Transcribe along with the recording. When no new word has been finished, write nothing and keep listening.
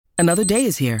Another day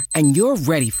is here, and you're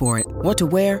ready for it. What to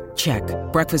wear? Check.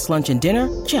 Breakfast, lunch, and dinner?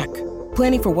 Check.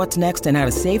 Planning for what's next and how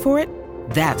to save for it?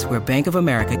 That's where Bank of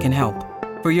America can help.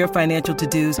 For your financial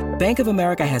to-dos, Bank of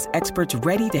America has experts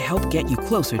ready to help get you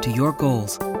closer to your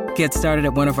goals. Get started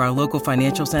at one of our local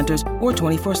financial centers or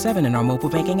 24/7 in our mobile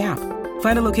banking app.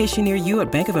 Find a location near you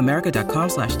at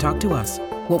bankofamerica.com/talktous.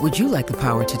 What would you like the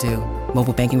power to do?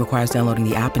 Mobile banking requires downloading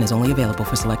the app and is only available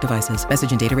for select devices.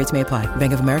 Message and data rates may apply.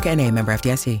 Bank of America N.A., member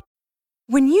FDIC.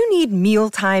 When you need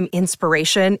mealtime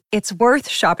inspiration, it's worth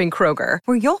shopping Kroger,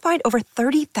 where you'll find over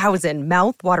 30,000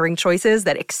 mouth-watering choices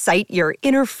that excite your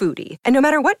inner foodie. And no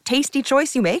matter what tasty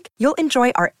choice you make, you'll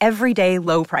enjoy our everyday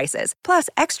low prices, plus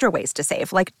extra ways to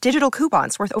save, like digital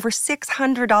coupons worth over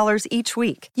 $600 each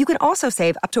week. You can also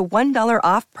save up to $1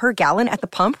 off per gallon at the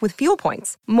pump with fuel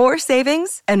points. More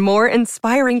savings and more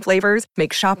inspiring flavors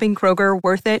make shopping Kroger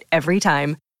worth it every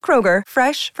time. Kroger,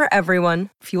 fresh for everyone.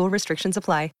 Fuel restrictions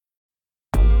apply.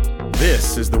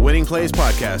 This is the Winning Plays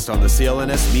Podcast on the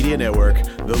CLNS Media Network,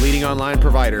 the leading online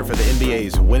provider for the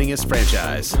NBA's winningest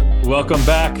franchise. Welcome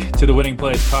back to the Winning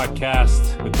Plays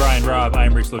Podcast with Brian Robb.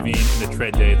 I'm Rich Levine in the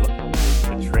trade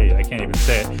I can't even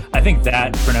say it. I think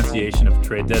that pronunciation of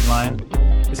trade deadline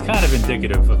is kind of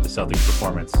indicative of the Celtics'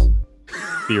 performance.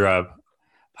 B-Rob,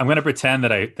 I'm going to pretend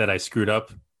that I screwed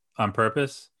up on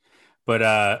purpose,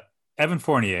 but Evan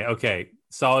Fournier, okay,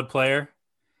 solid player.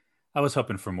 I was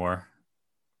hoping for more.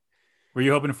 Were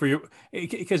you hoping for you?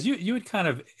 Because you had kind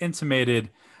of intimated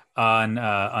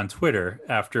on Twitter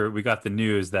after we got the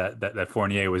news that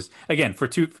Fournier was, again, for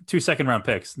two second round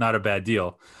picks, not a bad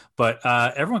deal. But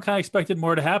everyone kind of expected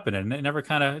more to happen, and it never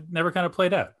kind of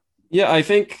played out. Yeah, I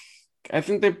think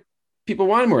that people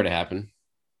wanted more to happen.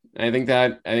 I think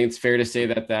it's fair to say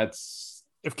that that's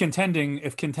if contending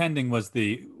was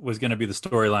going to be the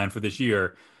storyline for this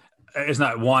year. It's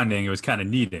not wanting; it was kind of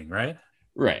needing, right?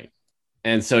 Right.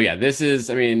 And so, yeah,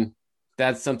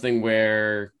 that's something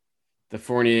where the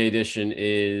Fournier edition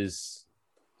is,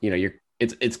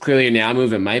 it's clearly a now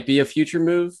move. It might be a future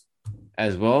move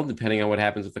as well, depending on what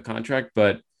happens with the contract.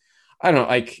 But I don't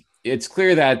know, it's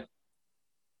clear that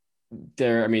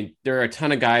there are a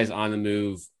ton of guys on the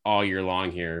move all year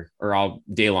long here, or all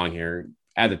day long here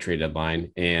at the trade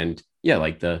deadline. And yeah,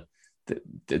 the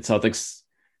Celtics,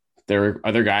 there are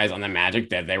other guys on the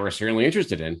Magic that they were certainly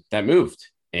interested in that moved.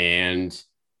 And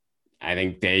I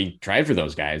think they tried for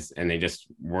those guys and they just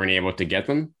weren't able to get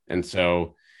them. And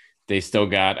so they still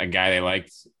got a guy they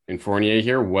liked in Fournier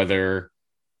here, whether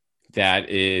that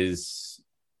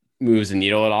moves the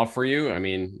needle at all for you.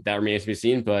 That remains to be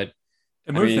seen, but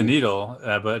it moves the needle,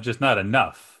 but just not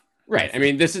enough. Right.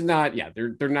 This is not,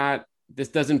 they're not, this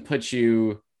doesn't put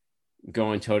you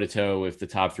going toe to toe with the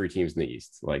top three teams in the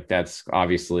East. That's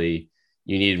obviously,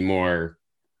 you need more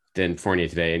than Fournier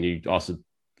today. And you also,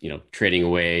 trading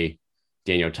away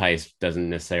Daniel Tice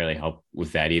doesn't necessarily help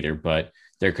with that either, but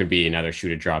there could be another shoe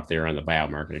to drop there on the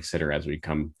buyout market, et cetera, as we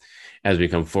come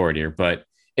forward here. But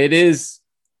it is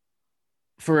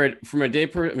from a day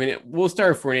we'll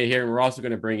start with Fournier here, and we're also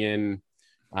going to bring in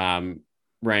Ryan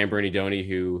Bernardoni,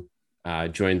 who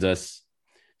joins us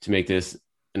to make this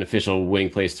an official Winning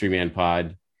Plays 3-man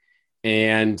pod.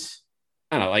 And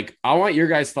I don't know, I want your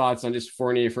guys' thoughts on just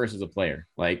Fournier first as a player,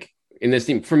 in this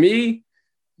team. For me,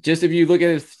 just if you look at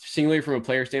it singularly from a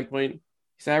player standpoint,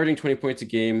 he's averaging 20 points a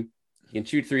game. He can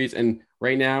shoot threes. And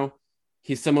right now,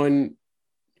 he's someone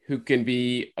who can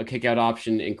be a kick-out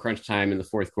option in crunch time in the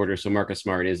fourth quarter, so Marcus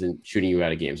Smart isn't shooting you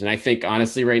out of games. And I think,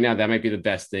 honestly, right now, that might be the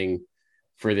best thing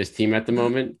for this team at the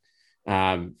moment.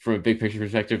 From a big picture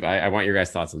perspective, I want your guys'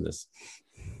 thoughts on this.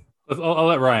 I'll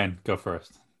let Ryan go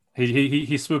first.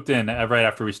 He swooped in right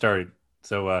after we started.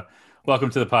 So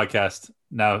welcome to the podcast.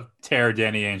 Now tear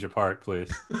Danny Ainge apart,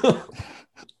 please. We'll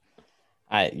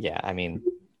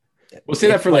see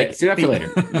that for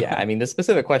later. Yeah, the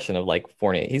specific question of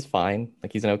Fournier, he's fine.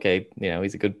 He's an okay,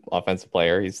 he's a good offensive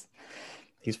player. He's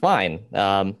fine.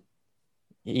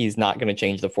 He's not going to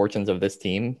change the fortunes of this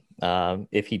team.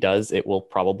 If he does, it will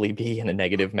probably be in a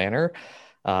negative manner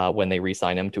when they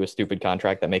re-sign him to a stupid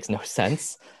contract that makes no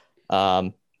sense.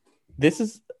 This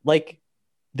is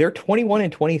they're 21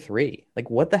 and 23.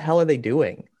 What the hell are they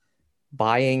doing?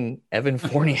 Buying Evan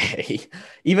Fournier,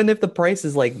 even if the price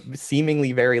is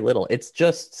seemingly very little, it's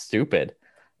just stupid.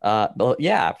 But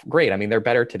yeah, great. They're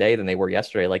better today than they were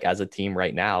yesterday, as a team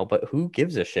right now, but who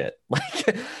gives a shit?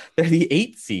 They're the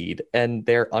 8th seed and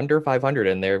they're under 500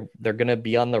 and they're going to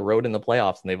be on the road in the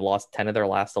playoffs and they've lost 10 of their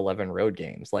last 11 road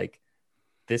games.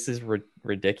 this is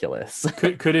ridiculous.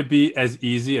 Could it be as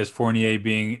easy as Fournier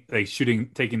being like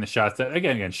taking the shots that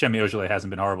again, Shemi Ojeleye hasn't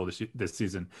been horrible this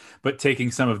season, but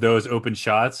taking some of those open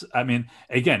shots? I mean,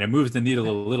 again, it moves the needle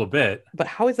a little bit. But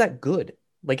how is that good?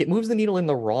 Like, it moves the needle in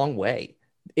the wrong way.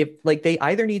 If like they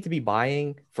either need to be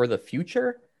buying for the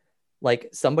future,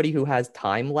 like somebody who has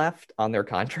time left on their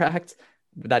contract,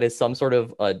 that is some sort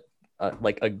of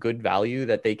like a good value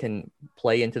that they can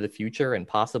play into the future and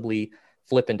possibly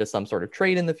flip into some sort of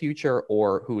trade in the future,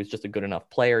 or who is just a good enough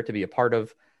player to be a part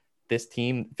of this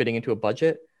team fitting into a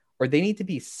budget, or they need to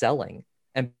be selling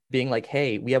and being like,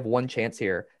 hey, we have one chance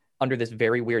here under this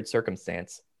very weird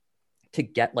circumstance to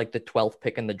get like the 12th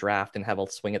pick in the draft and have a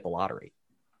swing at the lottery.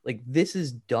 Like, this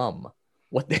is dumb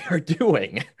what they are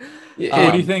doing.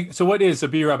 What do you think? So what is, so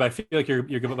B-Rob, I feel like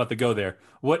you're about to go there.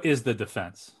 What is the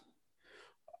defense?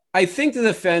 I think the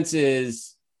defense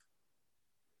is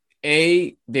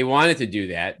they wanted to do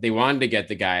that. They wanted to get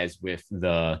the guys with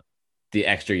the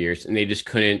extra years, and they just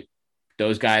couldn't.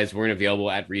 Those guys weren't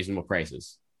available at reasonable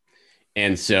prices.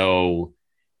 And so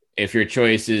if your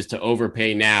choice is to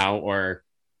overpay now or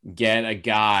get a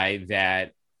guy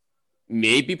that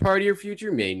may be part of your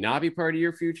future, may not be part of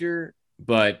your future,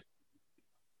 but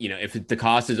if the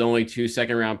cost is only 2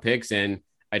 second-round picks and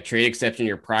a trade exception,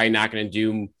 you're probably not going to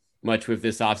do much with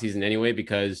this offseason anyway,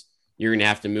 because you're going to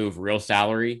have to move real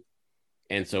salary.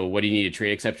 And so what do you need a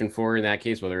trade exception for in that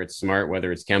case, whether it's Smart,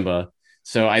 whether it's Kemba?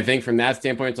 So I think from that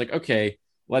standpoint, it's like, okay,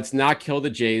 let's not kill the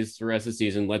Jays the rest of the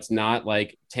season. Let's not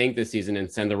like tank this season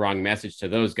and send the wrong message to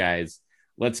those guys.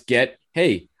 Let's get,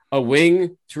 hey, a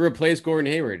wing to replace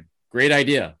Gordon Hayward. Great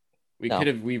idea. We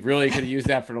really could have used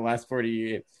that for the last 40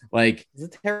 years. Like, it's a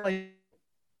terrible.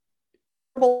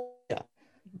 Yeah.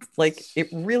 Like, it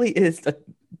really is.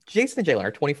 Jason and Jalen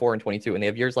are 24 and 22, and they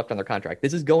have years left on their contract.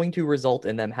 This is going to result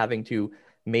in them having to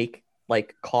make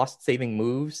like cost-saving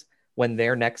moves when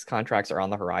their next contracts are on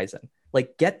the horizon.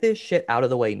 Like, get this shit out of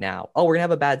the way now. Oh, we're gonna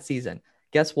have a bad season.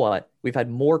 Guess what? We've had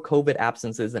more COVID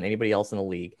absences than anybody else in the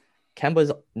league.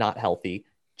 Kemba's not healthy.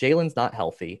 Jalen's not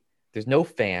healthy. There's no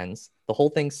fans. The whole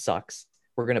thing sucks.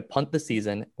 We're going to punt the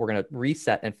season. We're going to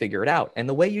reset and figure it out. And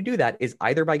the way you do that is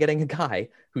either by getting a guy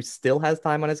who still has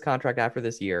time on his contract after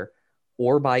this year,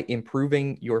 or by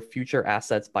improving your future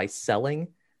assets by selling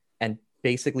and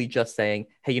basically just saying,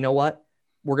 hey, you know what?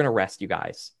 We're going to rest you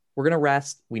guys. We're going to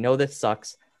rest. We know this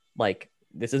sucks. Like,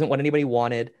 this isn't what anybody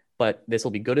wanted, but this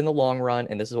will be good in the long run.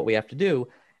 And this is what we have to do.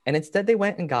 And instead they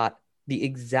went and got the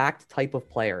exact type of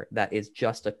player that is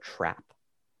just a trap.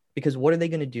 Because what are they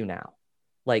going to do now?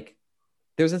 Like,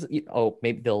 there's this,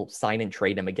 maybe they'll sign and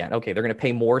trade him again. Okay, they're going to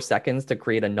pay more seconds to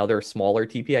create another smaller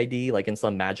TPID, like in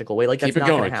some magical way. Like, that's not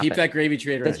going to happen. Keep that gravy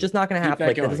train. That's just not going to happen.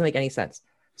 Like, that doesn't make any sense.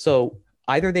 So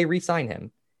either they re-sign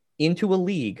him into a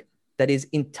league that is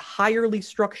entirely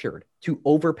structured to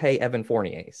overpay Evan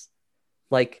Fourniers.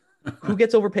 Like, who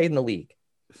gets overpaid in the league?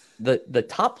 The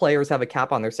top players have a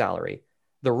cap on their salary.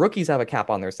 The rookies have a cap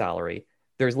on their salary.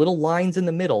 There's little lines in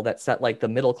the middle that set like the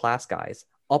middle class guys.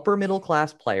 Upper middle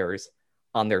class players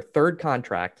on their third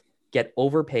contract get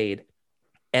overpaid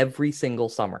every single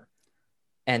summer.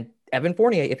 And Evan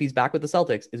Fournier, if he's back with the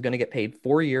Celtics, is going to get paid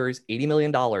 4 years, $80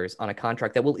 million on a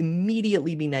contract that will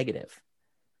immediately be negative,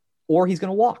 or he's going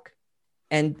to walk.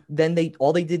 And then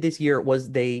all they did this year was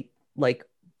they like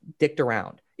dicked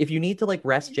around. If you need to like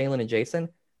rest Jalen and Jason,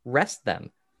 rest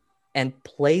them and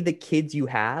play the kids you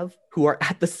have who are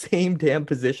at the same damn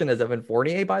position as Evan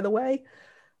Fournier, by the way,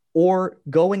 or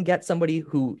go and get somebody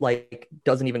who like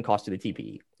doesn't even cost you the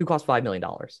TPE, who costs $5 million,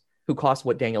 who costs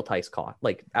what Daniel Tice cost,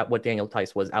 like at what Daniel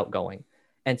Tice was outgoing,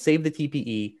 and save the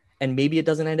TPE. And maybe it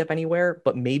doesn't end up anywhere,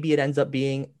 but maybe it ends up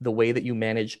being the way that you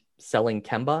manage selling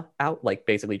Kemba out, like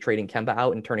basically trading Kemba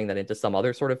out and turning that into some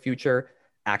other sort of future,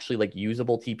 actually like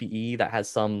usable TPE that has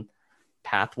some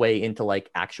pathway into like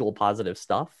actual positive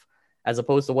stuff, as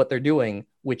opposed to what they're doing,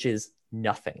 which is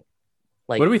nothing.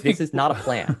 Like, what do we this think? is not a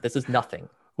plan. This is nothing.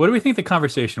 What do we think the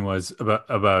conversation was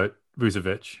about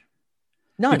Vucevic?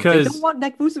 None. Because they don't want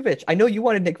Nick Vucevic. I know you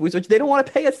wanted Nick Vucevic. They don't want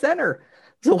to pay a center.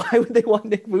 So why would they want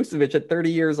Nick Vucevic at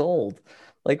 30 years old?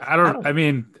 Like, I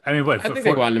mean, what? I think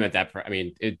they wanted him at that. I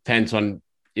mean, it depends on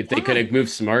if they could have moved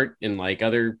Smart and like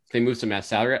they moved some mass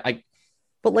salary.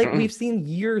 But like, we've seen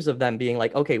years of them being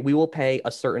like, okay, we will pay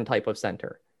a certain type of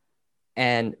center.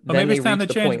 And then maybe it's time to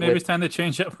change. Maybe it's time to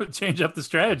change up the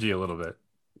strategy a little bit.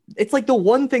 It's like the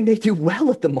one thing they do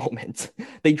well at the moment.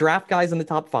 They draft guys in the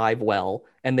top 5 well,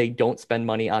 and they don't spend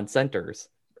money on centers.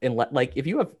 And like, if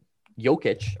you have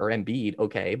Jokic or Embiid,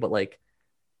 okay, but like,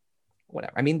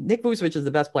 whatever. I mean, Nick Vucevic is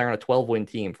the best player on a 12-win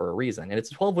team for a reason, and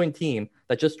it's a 12-win team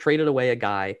that just traded away a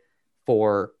guy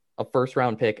for a first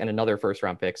round pick and another first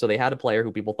round pick. So they had a player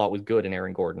who people thought was good in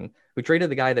Aaron Gordon, who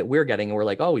traded the guy that we're getting, and we're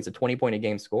like, oh, he's a 20-point a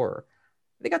game scorer.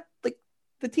 They got like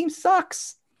the team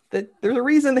sucks. That there's a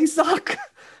reason they suck.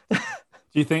 Do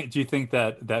you think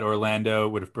that Orlando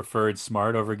would have preferred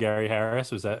Smart over Gary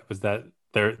Harris? Was that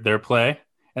their play?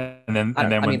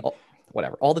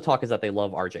 Whatever. All the talk is that they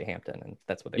love RJ Hampton, and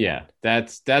that's what they want.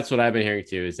 That's what I've been hearing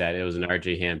too, is that it was an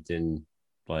RJ Hampton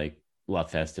like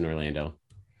love fest in Orlando.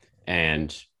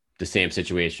 And the same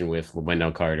situation with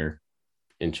Wendell Carter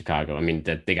in Chicago. I mean,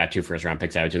 that they got 2 first round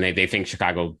picks out, and they think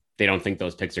Chicago, they don't think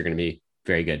those picks are going to be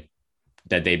very good.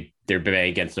 That they're betting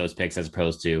against those picks as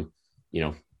opposed to,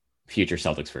 future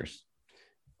Celtics first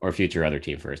or future other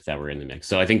team first that were in the mix.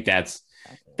 So I think that's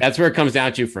where it comes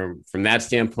down to from that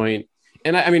standpoint.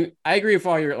 And I mean, I agree with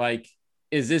all your, like,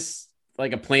 is this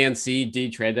like a plan C, D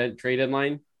trade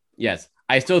deadline? Yes.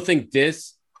 I still think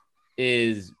this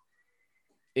is,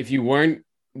 if you weren't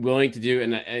willing to do,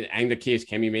 and the case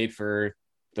can be made for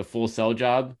the full sell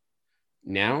job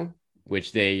now,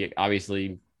 which they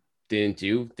obviously didn't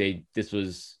do. This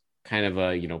was kind of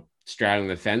a, straddling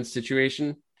the fence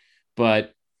situation.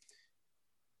 But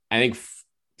I think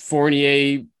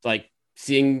Fournier, like,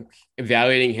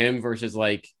 evaluating him versus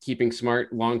like keeping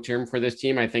Smart long-term for this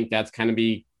team, I think that's kind of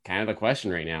the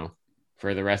question right now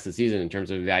for the rest of the season in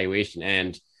terms of evaluation.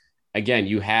 And again,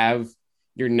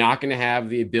 you're not going to have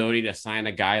the ability to sign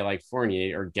a guy like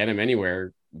Fournier or get him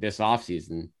anywhere this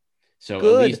offseason. So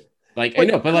good. At least, like, I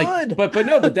know,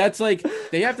 but that's like,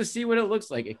 they have to see what it looks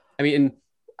like. I mean,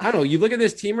 I don't know, you look at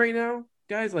this team right now,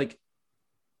 guys, like,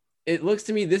 it looks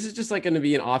to me, this is just like going to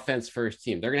be an offense first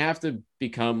team. They're going to have to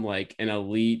become like an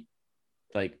elite,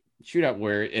 like, shootout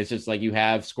where it's just like you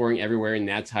have scoring everywhere, and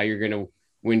that's how you're going to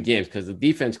win games, because the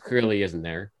defense clearly isn't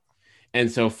there. And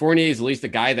so Fournier is at least a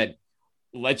guy that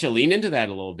lets you lean into that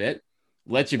a little bit,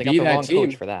 lets you be that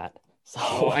team. Coach for that. So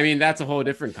well, I mean, that's a whole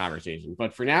different conversation.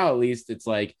 But for now, at least, it's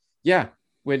like, yeah,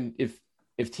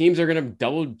 if teams are going to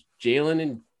double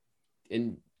Jalen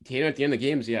and Tatum at the end of the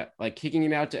games, yeah, like kicking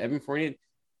it out to Evan Fournier,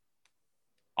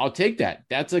 I'll take that.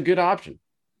 That's a good option,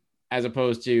 as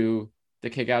opposed to the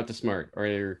kick out to Smart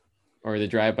or the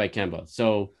drive by Kemba.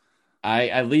 So I,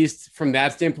 at least from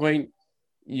that standpoint,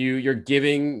 you're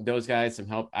giving those guys some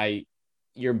help.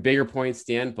 Your bigger points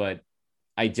stand, but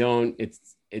I don't.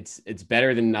 It's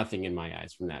better than nothing in my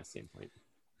eyes from that standpoint.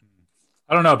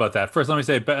 I don't know about that. First, let me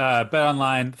say, Bet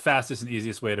Online, fastest and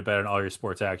easiest way to bet on all your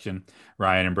sports action.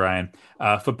 Ryan and Brian,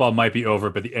 football might be over,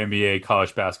 but the NBA,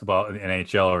 college basketball, and the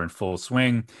NHL are in full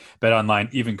swing. Bet Online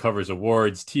even covers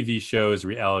awards, TV shows,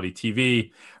 reality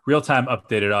TV, real-time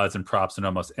updated odds and props, and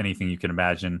almost anything you can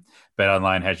imagine. Bet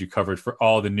Online has you covered for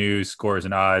all the news, scores,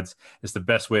 and odds. It's the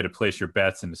best way to place your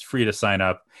bets, and it's free to sign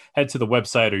up. Head to the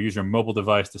website or use your mobile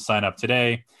device to sign up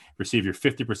today. Receive your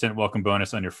 50% welcome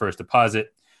bonus on your first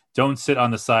deposit. Don't sit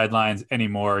on the sidelines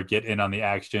anymore. Get in on the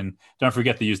action. Don't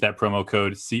forget to use that promo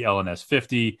code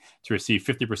CLNS50 to receive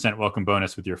 50% welcome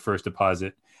bonus with your first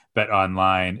deposit. Bet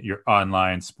Online, your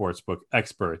online sportsbook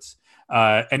experts.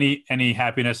 Any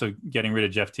happiness of getting rid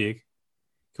of Jeff Teague?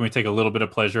 Can we take a little bit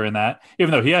of pleasure in that?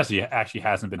 Even though he actually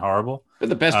hasn't been horrible. But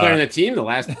the best player on the team the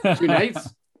last 2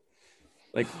 nights.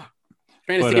 Like,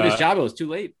 trying to save his job, it was too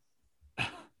late. At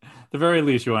the very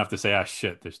least, you won't have to say,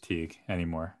 shit, there's Teague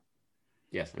anymore.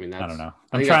 Yes, I mean, I don't know.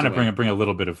 I'm trying to bring a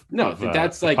little bit of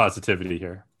that's like positivity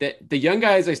here. The young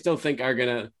guys, I still think, are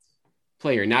gonna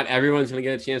play here. Not everyone's gonna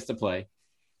get a chance to play,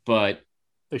 but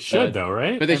they should, though,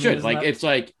 right? But they should. Like, it's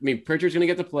like, I mean, Pritchard's gonna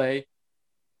get to play.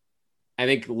 I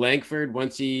think Langford,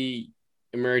 once he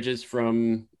emerges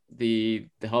from the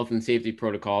health and safety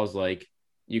protocols, like,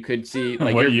 you could see,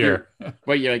 like, what year,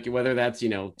 like, whether that's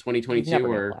 2022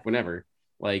 or whenever,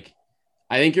 like.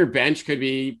 I think your bench could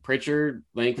be Pritchard,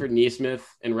 Langford, Nesmith,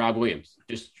 and Rob Williams.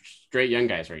 Just straight young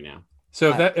guys right now.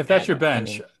 So if that's your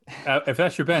bench,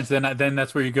 then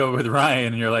that's where you go with Ryan,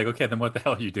 and you're like, okay, then what the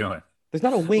hell are you doing? There's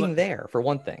not a wing there, for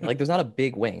one thing. Like, there's not a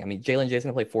big wing. I mean, Jalen Jason's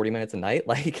gonna play 40 minutes a night,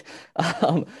 like,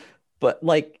 but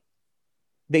like,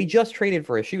 they just traded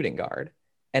for a shooting guard,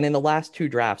 and in the last 2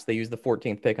 drafts, they used the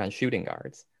 14th pick on shooting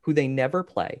guards, who they never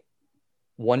play.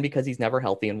 One because he's never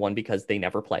healthy, and one because they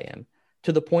never play him.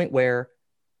 To the point where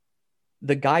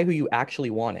the guy who you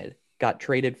actually wanted got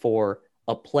traded for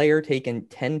a player taken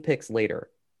 10 picks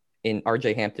later in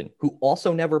RJ Hampton, who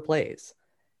also never plays,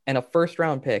 and a first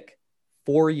round pick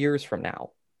 4 years from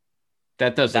now.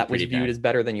 That was viewed as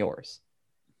better than yours.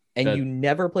 And you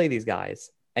never play these guys,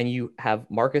 and you have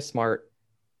Marcus Smart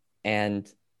and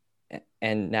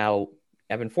now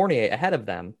Evan Fournier ahead of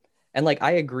them. And like,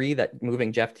 I agree that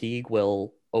moving Jeff Teague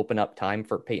will open up time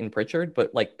for Peyton Pritchard,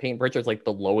 but like Peyton Pritchard's like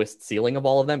the lowest ceiling of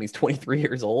all of them. He's 23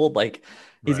 years old. Like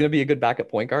he's going to be a good backup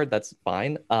point guard. That's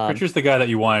fine. Pritchard's the guy that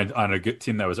you wanted on a good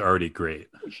team that was already great.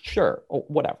 Sure.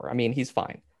 Whatever. I mean, he's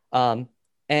fine.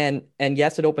 And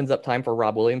yes, it opens up time for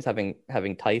Rob Williams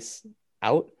having Tice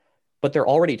out, but they're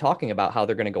already talking about how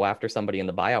they're going to go after somebody in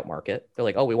the buyout market. They're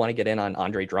like, oh, we want to get in on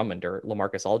Andre Drummond or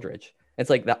LaMarcus Aldridge. It's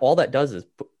like that. All that does is,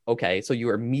 okay, so you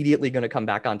are immediately going to come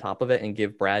back on top of it and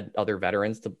give Brad other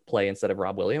veterans to play instead of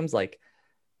Rob Williams. Like,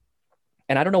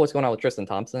 and I don't know what's going on with Tristan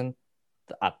Thompson.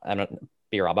 I don't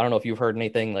know if you've heard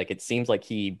anything. Like, it seems like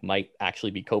he might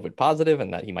actually be COVID positive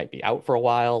and that he might be out for a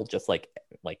while, just like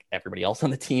everybody else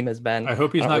on the team has been. I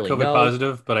hope he's not really COVID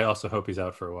positive, but I also hope he's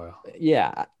out for a while.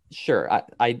 Yeah, sure.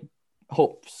 I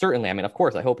hope, certainly. I mean, of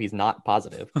course, I hope he's not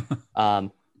positive.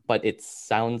 But it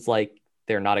sounds like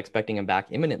they're not expecting him back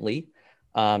imminently.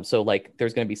 So like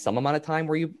there's going to be some amount of time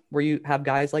where you have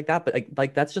guys like that, but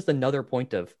like that's just another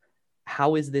point of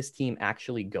how is this team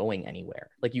actually going anywhere?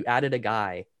 Like you added a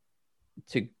guy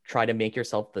to try to make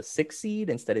yourself the 6 seed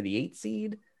instead of the 8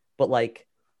 seed, but like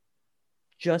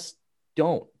just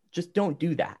don't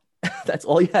do that. That's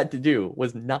all you had to do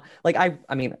was not like,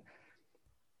 I mean,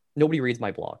 nobody reads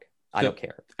my blog. I don't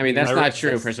care. I mean, that's not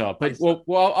true, first of all. But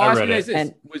well, I'll ask you guys this.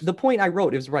 And the point I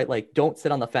wrote is right, like, don't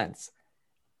sit on the fence.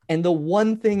 And the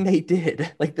one thing they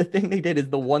did, like the thing they did is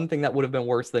the one thing that would have been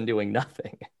worse than doing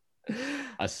nothing.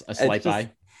 A slight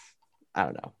buy. I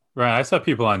don't know. Right. I saw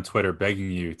people on Twitter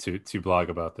begging you to blog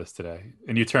about this today,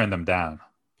 and you turned them down.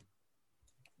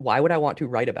 Why would I want to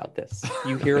write about this?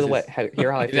 You hear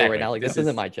how I feel right now. Like this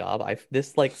isn't my job.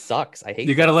 This like sucks. I hate.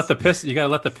 You got to let the piss. You got to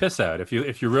let the piss out. If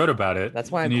you wrote about it,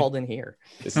 that's why I'm called in here.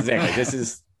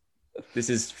 This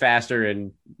is faster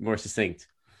and more succinct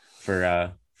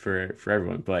for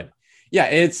everyone. But yeah,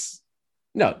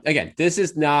 again, this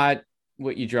is not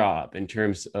what you draw up in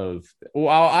terms of. Well,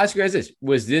 I'll ask you guys this: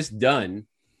 was this done?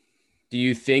 Do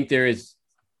you think there is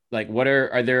like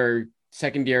are there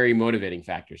secondary motivating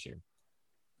factors here?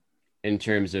 In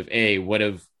terms of I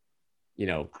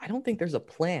don't think there's a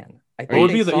plan. What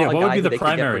would be the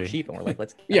primary? Cheap and we're like,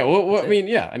 let's. I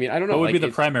mean, I don't know. What would be the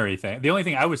primary thing? The only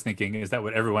thing I was thinking is that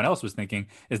what everyone else was thinking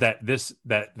is that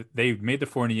they made the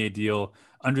Fournier deal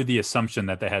under the assumption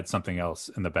that they had something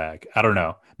else in the bag. I don't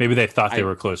know. Maybe they thought they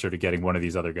were closer to getting one of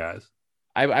these other guys.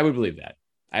 I would believe that.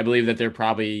 I believe that there are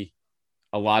probably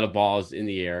a lot of balls in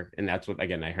the air, and that's what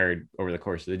again I heard over the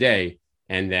course of the day,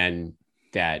 and then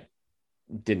that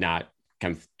did not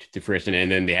come to fruition,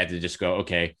 and then they had to just go,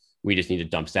 okay, we just need to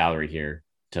dump salary here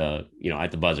to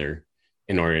at the buzzer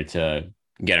in order to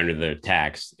get under the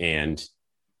tax and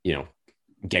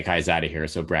get guys out of here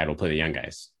so Brad will play the young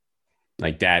guys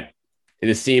like that.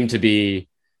 It seemed to be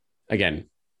again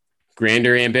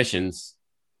grander ambitions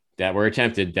that were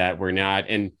attempted that were not,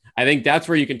 and I think that's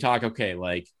where you can talk, okay,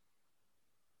 like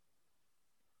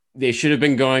they should have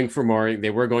been going for more, they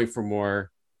were going for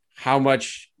more.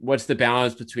 What's the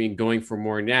balance between going for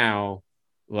more now?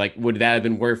 Like, would that have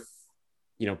been worth,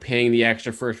 paying the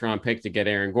extra first round pick to get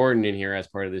Aaron Gordon in here as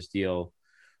part of this deal?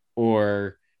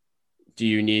 Or do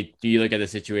you look at the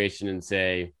situation and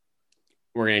say,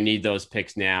 we're going to need those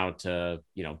picks now to,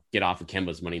 get off of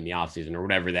Kemba's money in the offseason or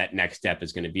whatever that next step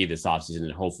is going to be this offseason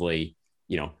and hopefully,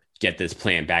 get this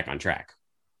plan back on track?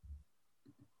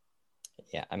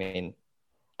 Yeah. I mean,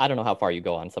 I don't know how far you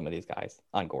go on some of these guys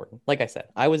on Gordon. Like I said,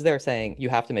 I was there saying you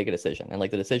have to make a decision. And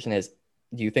like the decision is,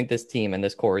 do you think this team and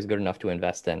this core is good enough to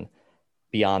invest in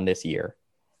beyond this year?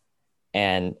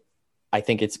 And I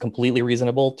think it's completely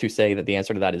reasonable to say that the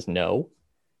answer to that is no,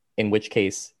 in which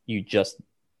case you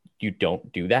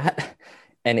don't do that.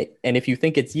 And if you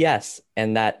think it's yes,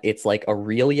 and that it's like a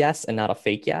real yes and not a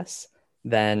fake yes,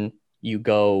 then you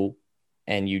go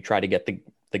and you try to get the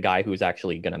guy who's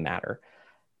actually going to matter.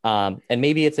 And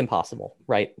maybe it's impossible,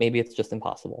 right? Maybe it's just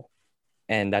impossible.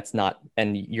 And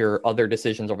your other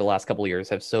decisions over the last couple of years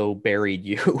have so buried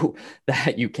you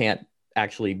that you can't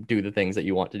actually do the things that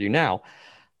you want to do now.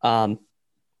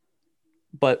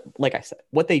 But like I said,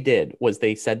 what they did was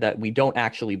they said that we don't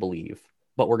actually believe,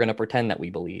 but we're going to pretend that we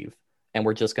believe. And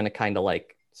we're just going to kind of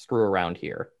like screw around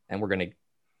here. And we're going to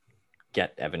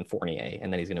get Evan Fournier,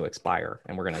 and then he's going to expire.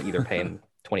 And we're going to either pay him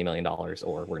 $20 million or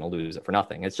we're going to lose it for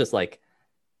nothing. It's just like,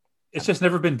 it's just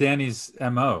never been Danny's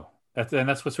MO. And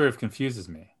that's what sort of confuses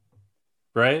me.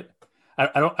 Right?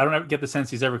 I don't ever get the sense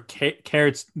he's ever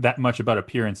cared that much about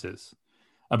appearances,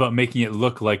 about making it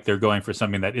look like they're going for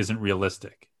something that isn't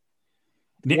realistic.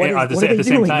 At the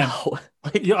same time,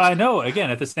 I know. Again,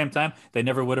 at the same time, they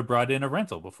never would have brought in a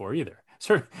rental before either.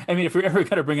 So, I mean, if we're ever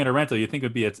going to bring in a rental, you think it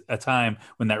would be a time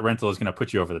when that rental is going to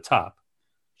put you over the top.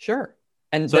 Sure.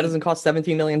 And So- that doesn't cost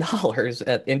 $17 million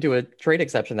into a trade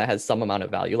exception that has some amount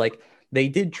of value. Like, they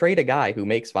did trade a guy who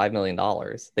makes $5 million.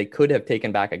 They could have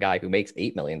taken back a guy who makes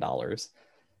 $8 million.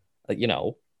 You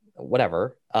know,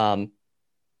 whatever. But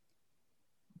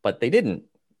they didn't.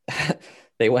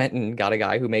 They went and got a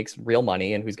guy who makes real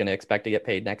money and who's going to expect to get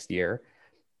paid next year.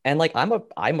 And like,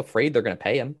 I'm afraid they're going to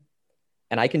pay him.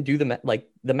 And I can do the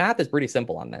math is pretty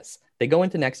simple on this. They go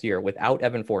into next year without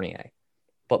Evan Fournier,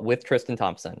 but with Tristan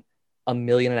Thompson, $1.5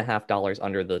 million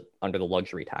under the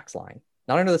luxury tax line,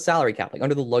 not under the salary cap, like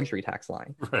under the luxury tax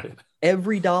line. Right.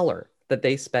 Every dollar that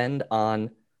they spend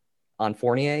on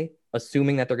Fournier,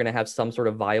 assuming that they're going to have some sort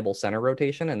of viable center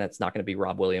rotation, and that's not going to be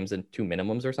Rob Williams and 2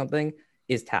 minimums or something,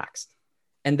 is taxed.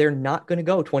 And they're not going to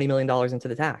go $20 million into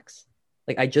the tax.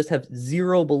 Like, I just have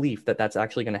zero belief that that's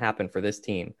actually going to happen for this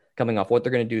team coming off what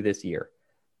they're going to do this year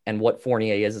and what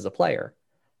Fournier is as a player.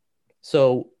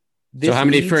 So how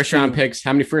many first round picks is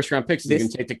he going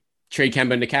to take to trade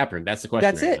Kemba into cap room? That's the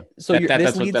question. That's right it. now. So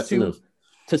this leads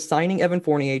to signing Evan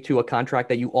Fournier to a contract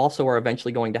that you also are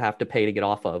eventually going to have to pay to get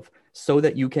off of, so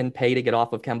that you can pay to get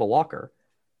off of Kemba Walker.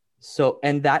 So,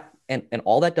 and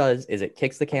all that does is it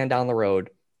kicks the can down the road,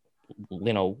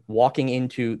 you know, walking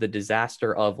into the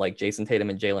disaster of like Jason Tatum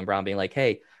and Jaylen Brown being like,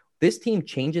 hey, this team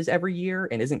changes every year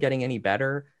and isn't getting any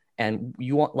better. And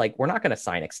you want, like, we're not going to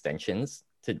sign extensions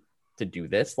to do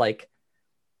this. Like,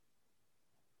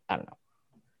 I don't know,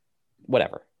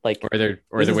 whatever. Like, or they're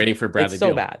waiting for Bradley. It's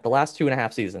so bad. The last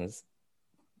 2.5 seasons,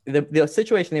 the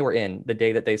situation they were in the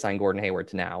day that they signed Gordon Hayward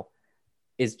to now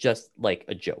is just like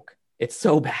a joke. It's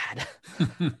so bad.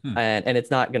 and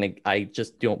it's not going to, I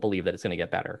just don't believe that it's going to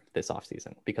get better this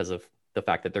offseason because of the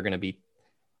fact that they're going to be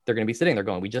sitting there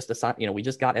going, we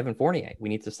just got Evan Fournier. We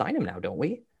need to sign him now, don't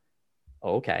we?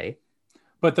 Okay.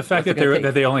 But the fact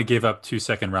that they only gave up 2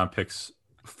 second-round picks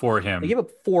for him. They gave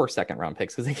up 4 second-round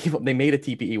picks because they made a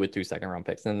TPE with 2 second-round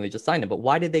picks and then they just signed him. But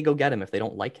why did they go get him if they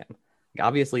don't like him? Like,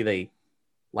 obviously they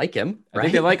like him, right? I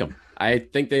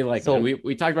think they like him.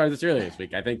 We talked about this earlier this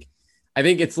week. I think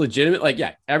it's legitimate. Like,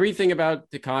 yeah, everything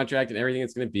about the contract and everything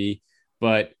it's going to be,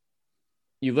 but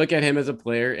you look at him as a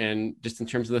player and just in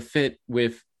terms of the fit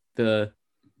with the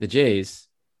Jays,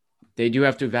 they do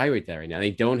have to evaluate that right now.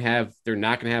 They're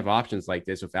not going to have options like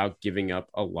this without giving up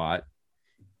a lot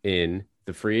in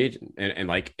the free agent and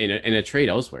like in a trade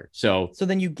elsewhere. So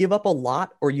then you give up a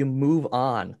lot or you move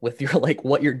on with your, like,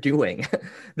 what you're doing.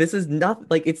 This is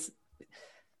not like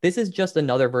this is just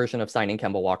another version of signing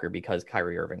Kemba Walker because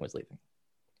Kyrie Irving was leaving.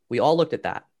 We all looked at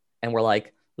that and we're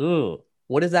like, ooh,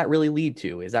 what does that really lead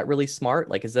to? Is that really smart?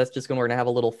 Like, is that just we're going to have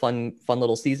a little fun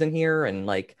little season here? And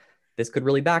like, this could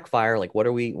really backfire. Like,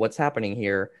 what's happening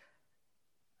here?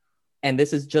 And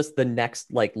this is just the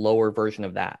next, like, lower version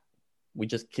of that. We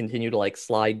just continue to like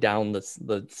slide down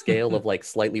the scale of like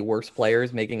slightly worse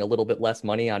players making a little bit less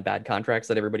money on bad contracts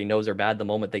that everybody knows are bad the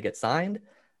moment they get signed.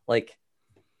 Like,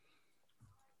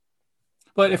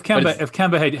 but if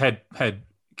Kemba had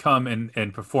come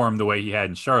and performed the way he had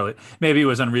in Charlotte, maybe it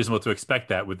was unreasonable to expect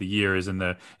that with the years and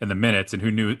the minutes, and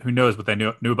who knows what they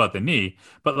knew about the knee.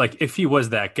 But like, if he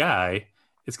was that guy,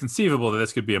 it's conceivable that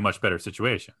this could be a much better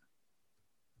situation.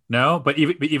 No, but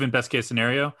even best case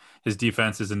scenario, his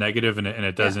defense is a negative and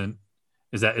it doesn't.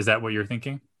 Yeah. Is that what you're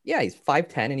thinking? Yeah, he's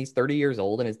 5'10" and he's 30 years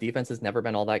old and his defense has never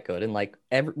been all that good. And like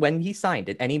when he signed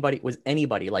it, was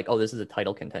anybody like, oh, this is a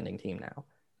title contending team now?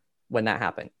 When that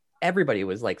happened, everybody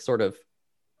was like, sort of,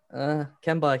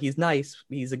 Kemba, he's nice,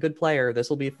 he's a good player, this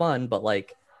will be fun, but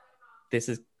like, this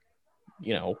is,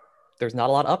 you know, there's not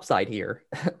a lot of upside here.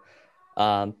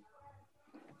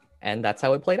 And that's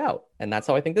how it played out. And that's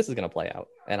how I think this is going to play out.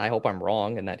 And I hope I'm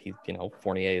wrong and that he's, you know,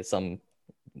 Fournier is some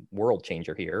world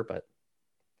changer here, but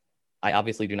I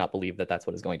obviously do not believe that that's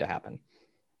what is going to happen.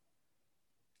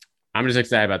 I'm just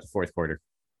excited about the fourth quarter.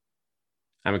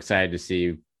 I'm excited to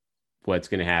see what's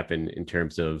going to happen in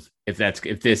terms of if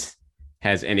this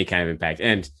has any kind of impact.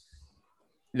 And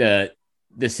the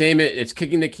same, it's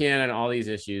kicking the can on all these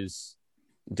issues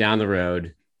down the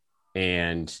road.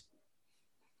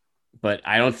 But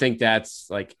I don't think that's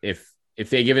like, if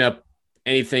they given up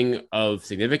anything of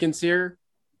significance here,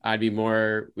 I'd be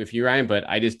more with you, Ryan, but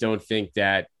I just don't think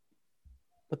that.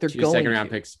 But they're going second round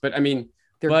picks. But I mean,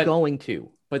 they're going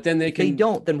to. But then if they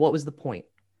don't, then what was the point?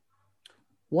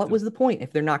 What was the point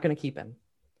if they're not going to keep him?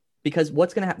 Because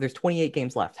what's going to happen? There's 28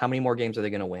 games left. How many more games are they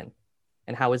going to win?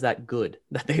 And how is that good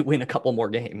that they win a couple more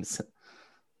games?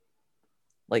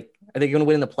 Like, are they going to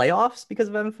win in the playoffs because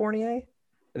of Evan Fournier?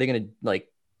 Are they going to like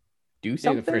do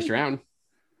something? In the first round.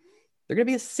 They're going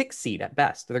to be a 6 seed at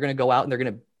best. They're going to go out and they're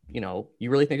going to, you know, you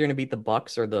really think they're going to beat the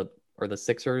Bucks or the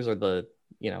Sixers or the,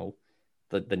 you know,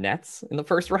 the Nets in the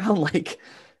first round. Like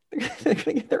they're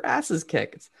gonna get their asses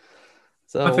kicked.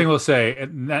 So one thing we'll say,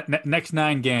 next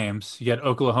 9 games, you got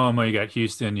Oklahoma, you got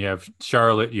Houston, you have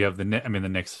Charlotte, you have the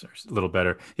Knicks are a little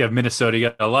better. You have Minnesota, you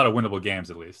got a lot of winnable games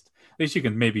at least. At least you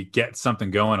can maybe get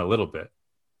something going a little bit.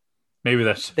 Maybe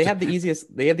they have the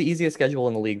easiest schedule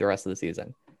in the league the rest of the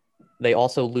season. They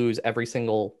also lose every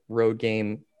single road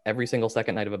game, every single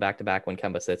second night of a back-to-back when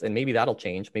Kemba sits, and maybe that'll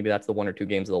change. Maybe that's the 1 or 2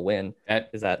 games they'll win. That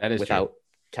is without true.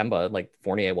 Kemba, like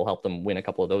Fournier will help them win a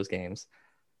couple of those games.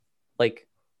 Like,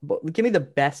 but give me the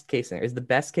best case scenario. Is the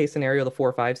best case scenario the 4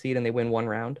 or 5 seed and they win 1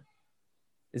 round?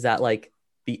 Is that like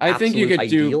the I think you could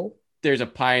ideal? do. There's a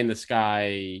pie in the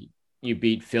sky. You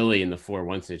beat Philly in the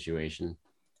 4-1 situation.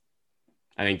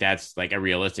 I think that's like a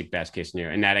realistic best case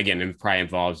scenario, and that again probably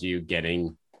involves you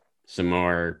getting some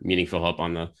more meaningful help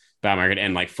on the buy market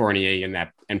and like Fournier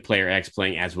and player X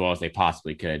playing as well as they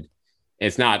possibly could.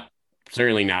 It's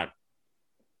certainly not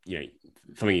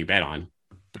something you bet on.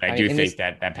 But I do think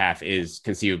that path is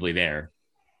conceivably there.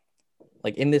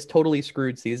 Like in this totally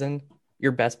screwed season,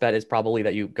 your best bet is probably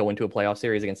that you go into a playoff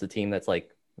series against a team that's like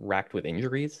racked with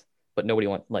injuries, but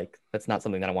that's not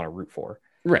something that I want to root for.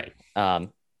 Right. And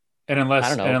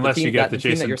unless you get the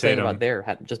Jason that you're Tatum saying about there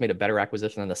had just made a better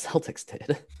acquisition than the Celtics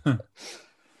did.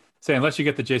 Say unless you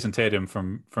get the Jason Tatum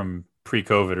from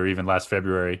pre-COVID or even last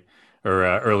February or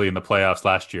early in the playoffs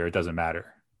last year, it doesn't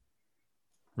matter.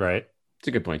 Right. It's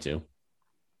a good point too.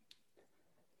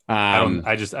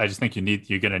 I just think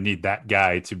you're going to need that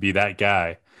guy to be that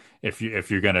guy if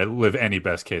you're going to live any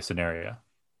best case scenario.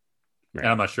 Right. And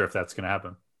I'm not sure if that's going to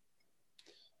happen.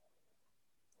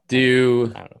 I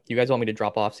don't know. Do you guys want me to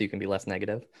drop off so you can be less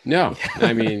negative? No,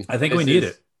 I mean, I think we need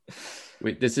it.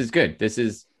 This is good. This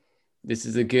is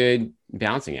a good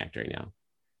balancing act right now,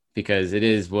 because it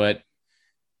is what,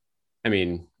 I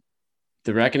mean,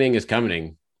 the reckoning is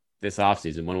coming this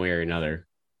offseason one way or another.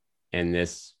 And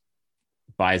this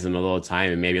buys them a little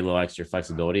time and maybe a little extra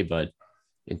flexibility, but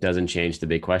it doesn't change the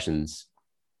big questions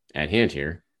at hand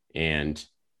here and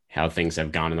how things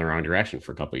have gone in the wrong direction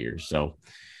for a couple of years. So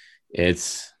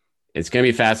it's going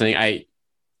to be fascinating.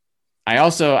 I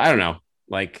also, I don't know,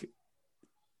 like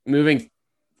moving,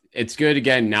 it's good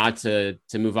again, not to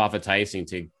move off of Tyson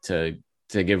to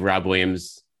give Rob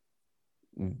Williams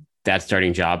that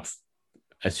starting job,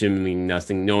 assuming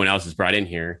no one else is brought in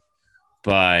here.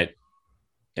 But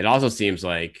it also seems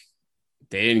like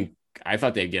I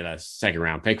thought they'd get a 2nd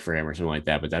round pick for him or something like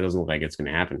that, but that doesn't look like it's going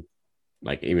to happen.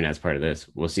 Like even as part of this,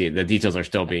 we'll see. The details are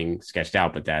still being sketched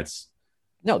out, but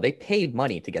no, they paid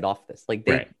money to get off this. Like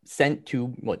they sent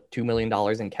 $2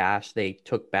 million in cash. They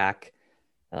took back,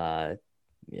 who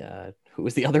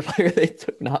was the other player they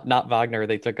took? Not Wagner.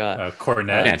 They took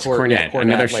Cornette. Cornette,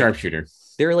 another sharpshooter.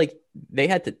 They're like, they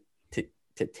had to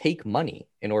take money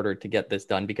in order to get this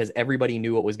done because everybody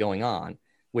knew what was going on,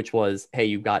 which was, hey,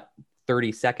 you've got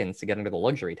 30 seconds to get under the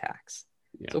luxury tax.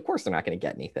 Yeah. So of course they're not going to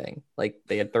get anything. Like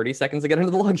they had 30 seconds to get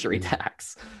into the luxury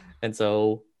tax. And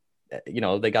so,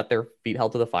 they got their feet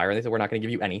held to the fire and they said, we're not going to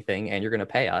give you anything and you're going to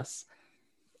pay us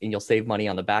and you'll save money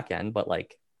on the back end, but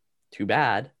like too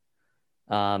bad.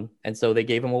 And so they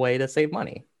gave him a way to save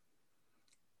money.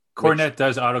 Cornette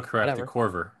does autocorrect to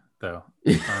Corver though.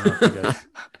 I don't know if you guys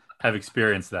have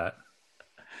experienced that.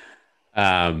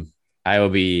 I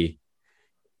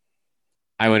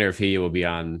wonder if he will be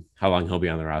on, how long he'll be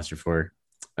on the roster for.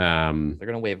 They're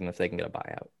going to waive him if they can get a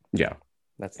buyout. Yeah.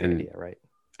 That's the idea, right?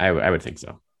 I would think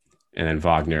so. And then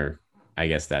Wagner, I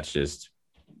guess that's just,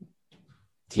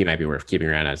 he might be worth keeping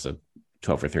around as a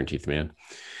 12th or 13th man.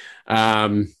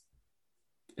 And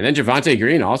then Javonte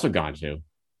Green also gone too.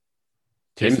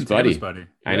 Tim's buddy. Yeah.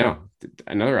 I know.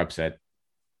 Another upset.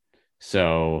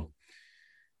 So,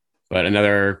 but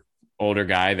another older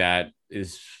guy that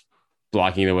is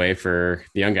blocking the way for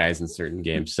the young guys in certain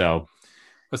games. So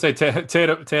let's say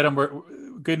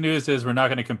Tatum, good news is we're not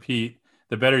going to compete.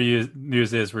 The better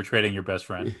news is we're trading your best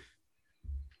friend.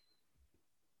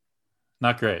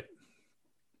 Not great.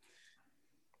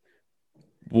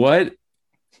 What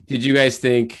did you guys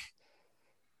think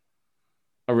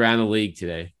around the league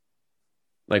today?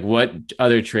 Like what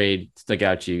other trade stuck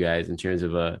out to you guys in terms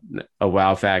of a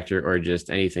wow factor or just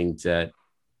anything to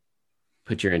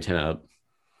put your antenna up?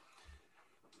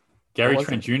 Gary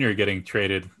Trent Jr. getting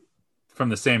traded from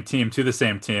the same team to the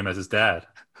same team as his dad.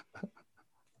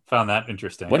 Found that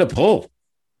interesting. What a pull.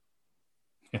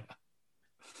 Yeah.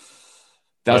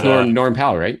 That was Norm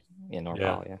Powell, right? Yeah, Norm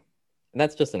Powell, yeah. And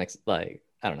that's just I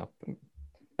don't know.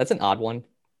 That's an odd one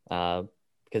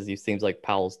because it seems like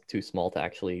Powell's too small to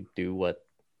actually do what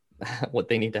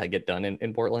they need to get done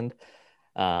in Portland.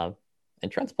 And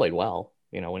Trent's played well.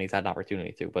 when he's had an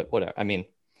opportunity to. But whatever. I mean,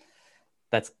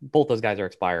 that's both those guys are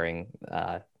expiring.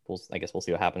 I guess we'll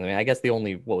see what happens. I mean, I guess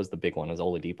what was the big one was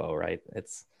Oladipo, right?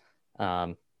 It's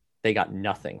they got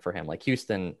nothing for him. Like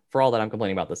Houston, for all that I'm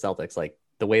complaining about the Celtics, like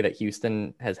the way that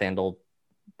Houston has handled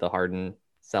the Harden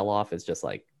sell-off is just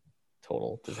like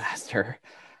total disaster.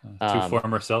 Two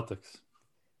former Celtics.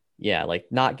 Yeah,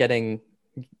 like not getting.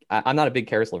 I'm not a big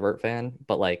Karis LeVert fan,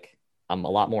 but like I'm a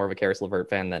lot more of a Karis LeVert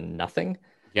fan than nothing.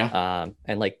 Yeah.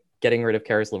 And like getting rid of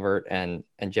Karis LeVert and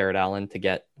Jared Allen to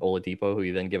get Oladipo, who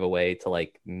you then give away to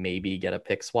like maybe get a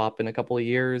pick swap in a couple of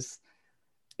years,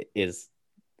 is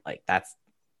like that's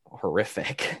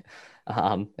horrific.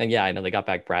 And yeah, I know they got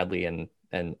back Bradley and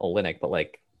Olynyk, but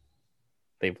like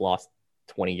they've lost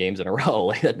 20 games in a row.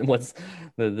 Like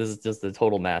this is just a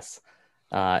total mess.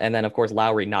 And then of course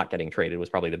Lowry not getting traded was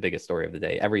probably the biggest story of the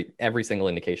day. Every single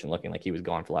indication looking like he was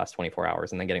gone for the last 24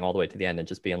 hours, and then getting all the way to the end and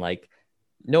just being like,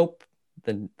 nope,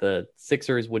 the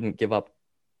Sixers wouldn't give up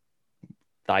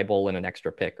Thibault and an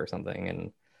extra pick or something,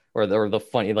 and or the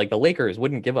funny, like the Lakers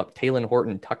wouldn't give up Talen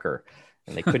Horton-Tucker,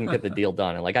 and they couldn't get the deal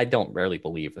done. And like I don't rarely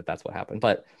believe that that's what happened,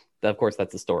 but of course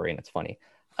that's the story and it's funny.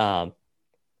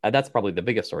 That's probably the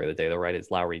biggest story of the day, though, right?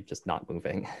 Is Lowry just not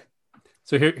moving.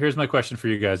 So here's my question for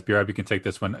you guys. B-Rob, you can take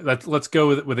this one. Let's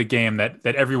go with a game that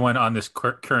everyone on this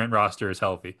current roster is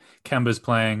healthy. Kemba's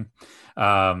playing.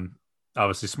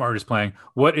 Obviously, Smart is playing.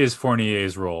 What is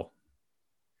Fournier's role?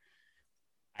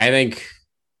 I think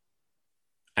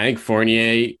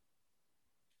Fournier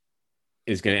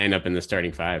is going to end up in the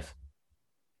starting five,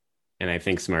 and I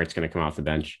think Smart's going to come off the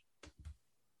bench.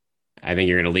 I think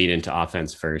you're going to lead into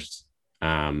offense first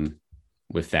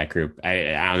with that group. I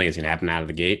don't think it's going to happen out of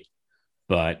the gate,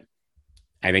 but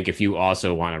I think if you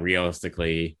also want to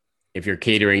realistically, if you're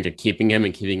catering to keeping him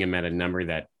and keeping him at a number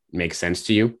that makes sense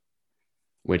to you,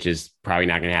 which is probably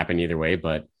not going to happen either way,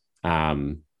 but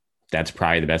that's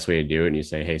probably the best way to do it. And you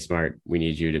say, hey, Smart, we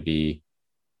need you to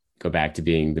go back to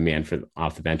being the man for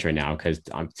off the bench right now. Cause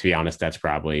to be honest, that's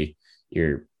probably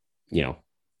you're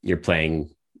playing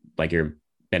like you're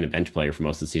been a bench player for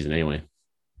most of the season anyway.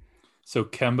 So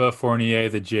Kemba, Fournier,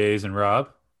 the Jays, and Rob.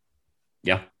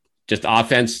 Yeah. Just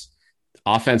offense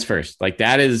first. Like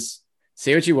that is,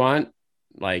 say what you want.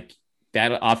 Like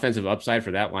that offensive upside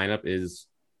for that lineup is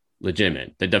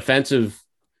legitimate. The defensive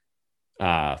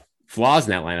flaws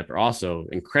in that lineup are also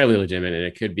incredibly legitimate, and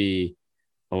it could be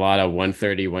a lot of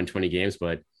 130, 120 games,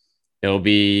 but it'll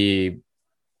be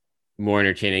more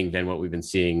entertaining than what we've been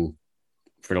seeing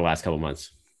for the last couple of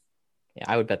months. Yeah,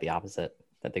 I would bet the opposite,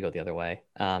 that they go the other way.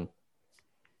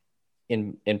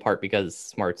 In part because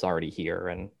Smart's already here,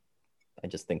 and I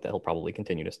just think that he'll probably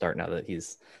continue to start now that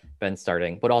he's been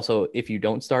starting. But also, if you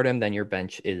don't start him, then your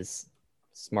bench is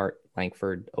Smart,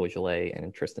 Langford, Ojale,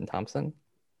 and Tristan Thompson.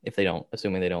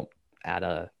 Assuming they don't add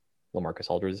a LaMarcus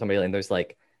Aldridge or somebody, and there's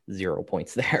like 0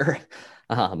 points there.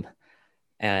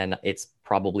 And it's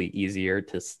probably easier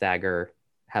to stagger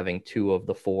having two of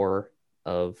the four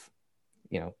of,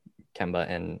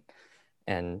 Kemba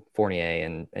and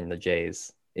Fournier and the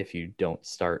Jays if you don't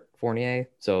start Fournier.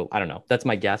 So I don't know. That's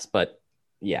my guess, but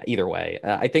yeah, either way,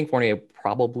 I think Fournier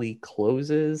probably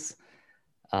closes.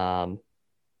 But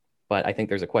I think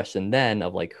there's a question then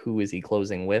of like, who is he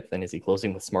closing with? And is he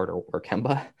closing with Smart or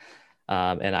Kemba?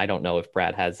 And I don't know if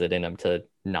Brad has it in him to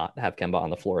not have Kemba on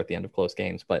the floor at the end of close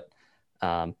games, but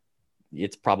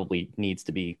it's probably needs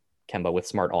to be Kemba with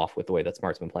Smart off with the way that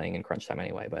Smart's been playing in crunch time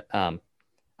anyway. But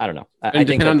I don't know. I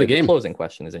think that the closing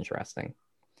question is interesting.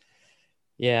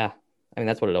 Yeah. I mean,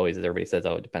 that's what it always is. Everybody says,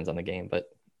 oh, it depends on the game, but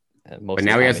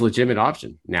now he has a legitimate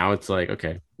option. Now it's like,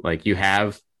 okay, like you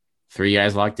have three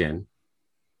guys locked in,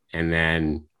 and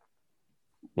then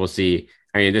we'll see.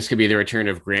 I mean, this could be the return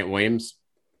of Grant Williams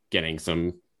getting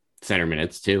some center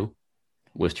minutes too,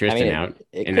 with Tristan out.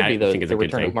 It could be the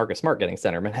return of Marcus Smart getting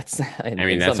center minutes.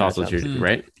 That's also true,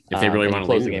 right? If they really want to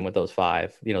close the game with those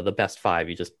five, the best five,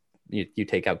 you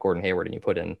take out Gordon Hayward and you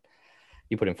put in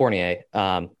Fournier,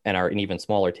 and are an even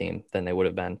smaller team than they would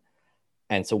have been.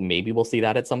 And so maybe we'll see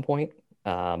that at some point.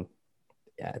 At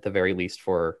the very least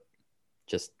for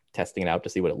just testing it out to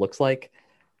see what it looks like.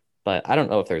 But I don't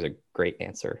know if there's a great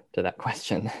answer to that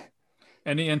question.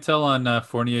 Any intel on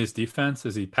Fournier's defense?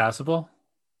 Is he passable?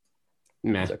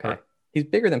 Nah. He's okay. He's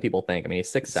bigger than people think. I mean,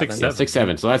 he's 6'7".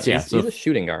 6'7". So that's, he's a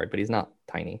shooting guard, but he's not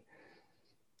tiny.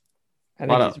 I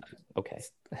think he's okay.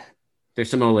 There's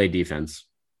some Olay defense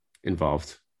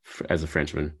involved as a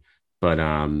Frenchman, but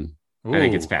I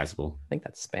think it's passable. I think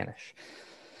that's Spanish.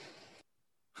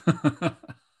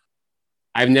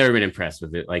 I've never been impressed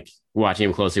with it. Like watching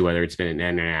him closely, whether it's been in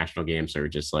international games or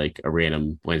just like a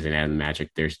random Wednesday night in the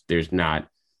Magic, there's not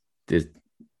this.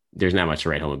 there's not much to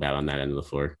write home about on that end of the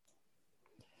floor.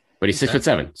 But he's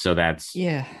 6'7", so that's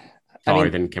taller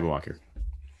than Kemba Walker.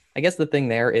 I guess the thing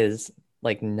there is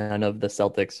like none of the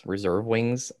Celtics reserve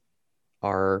wings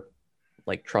are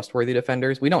like trustworthy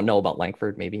defenders. We don't know about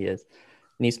Langford. Maybe he is.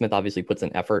 Nesmith obviously puts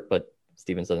in effort, but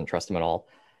Stevens doesn't trust him at all.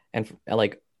 And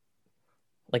like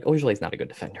Ojeley's not a good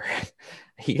defender.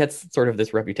 He gets sort of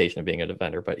this reputation of being a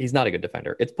defender, but he's not a good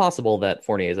defender. It's possible that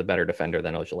Fournier is a better defender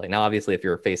than Ojeley. Now, obviously, if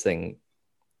you're facing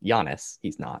Giannis,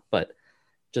 he's not, but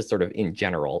just sort of in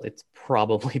general, it's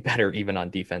probably better even on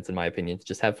defense, in my opinion, to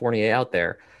just have Fournier out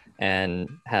there and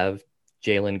have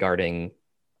Jalen guarding,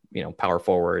 power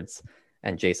forwards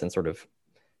and Jason sort of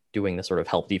doing the sort of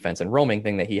help defense and roaming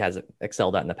thing that he has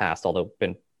excelled at in the past, although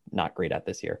been not great at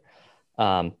this year,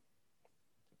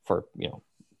 for,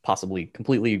 possibly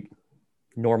completely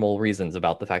normal reasons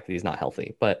about the fact that he's not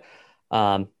healthy. But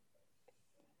I'm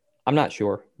not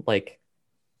sure. Like,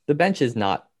 the bench is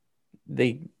not,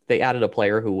 they added a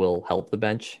player who will help the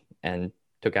bench and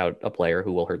took out a player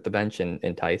who will hurt the bench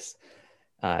in Tice.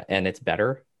 And it's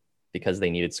better because they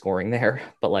needed scoring there.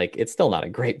 But like, it's still not a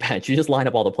great bench. You just line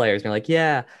up all the players and you're like,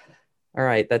 yeah, all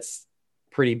right, that's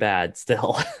pretty bad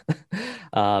still.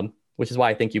 Which is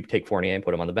why I think you take Fournier and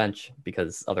put him on the bench,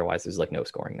 because otherwise there's like no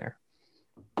scoring there.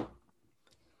 And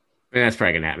that's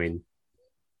probably going to happen.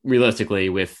 Realistically,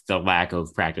 with the lack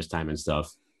of practice time and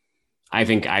stuff, I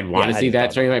think I'd want to see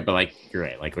that starting right. But like, you're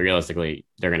right. Like, realistically,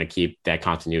 they're going to keep that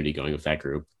continuity going with that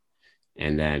group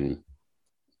and then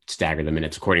stagger the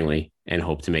minutes accordingly and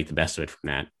hope to make the best of it from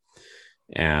that.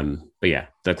 But yeah,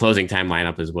 the closing time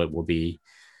lineup is what will be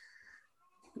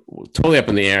totally up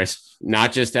in the air,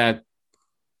 not just at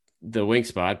the wing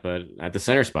spot, but at the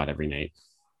center spot every night,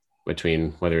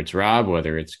 between whether it's Rob,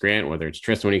 whether it's Grant, whether it's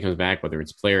Tristan when he comes back, whether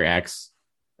it's player X.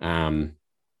 Who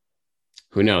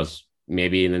knows?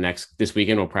 Maybe this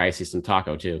weekend we'll probably see some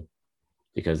Taco too,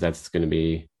 because that's going to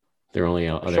be their only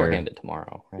other shorthanded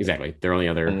tomorrow. Right? Exactly, their only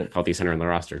other healthy center on the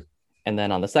roster. And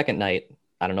then on the second night,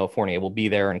 I don't know if Fournier will be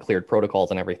there and cleared protocols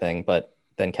and everything, but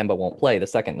then Kemba won't play the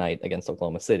second night against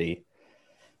Oklahoma City.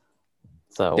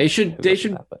 So they should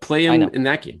play him in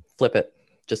that game. Flip it.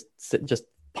 Just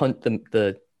punt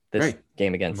this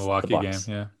game against Milwaukee the Bucks.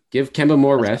 game. Yeah. Give Kemba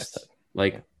more rest.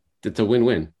 Like, it's a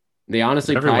win-win. They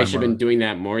honestly probably should have been doing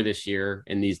that more this year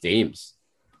in these games.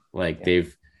 Like,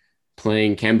 they've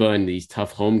playing Kemba in these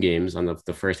tough home games on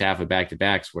the first half of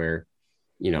back-to-backs where,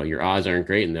 your odds aren't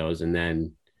great in those. And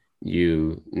then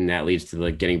and that leads to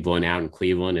like getting blown out in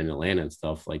Cleveland and Atlanta and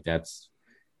stuff. Like, that's,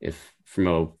 if from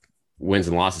a wins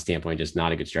and losses standpoint, just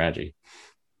not a good strategy.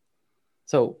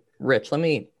 So, Rich, let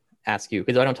me ask you,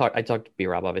 because I talked to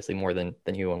B-Rob obviously more than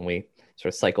you when we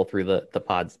sort of cycle through the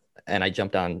pods, and I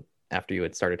jumped on after you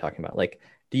had started talking about, like,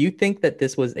 do you think that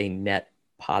this was a net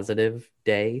positive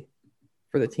day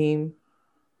for the team?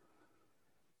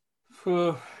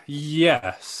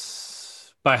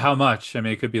 Yes. By how much? I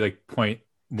mean, it could be like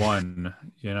 0.1,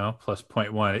 plus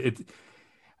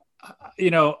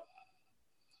 0.1.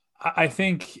 I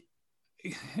think,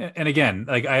 and again,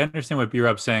 like, I understand what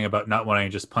B-Rob's saying about not wanting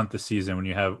to just punt the season when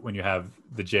you have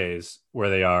the Jays where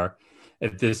they are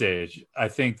at this age. I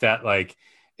think that, like,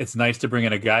 it's nice to bring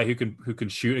in a guy who can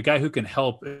shoot, a guy who can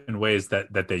help in ways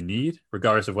that they need,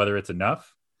 regardless of whether it's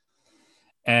enough.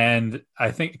 And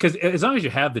I think, because as long as you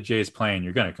have the Jays playing,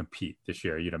 you're going to compete this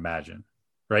year, you'd imagine,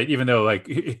 right? Even though,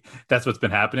 like, that's what's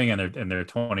been happening, and they're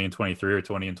 20 and 23 or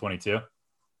 20 and 22,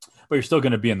 but you're still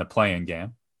going to be in the play-in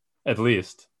game, at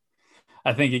least.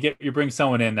 I think you bring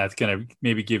someone in that's going to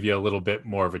maybe give you a little bit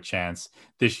more of a chance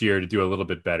this year to do a little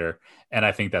bit better. And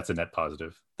I think that's a net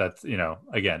positive. That's,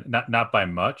 again, not by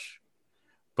much,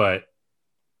 but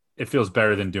it feels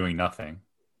better than doing nothing.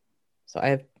 So I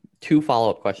have two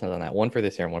follow-up questions on that, one for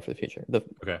this year and one for the future.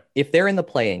 Okay. If they're in the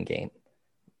play-in game,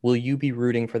 will you be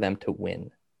rooting for them to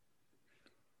win?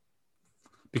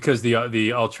 Because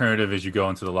the alternative is you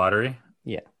go into the lottery.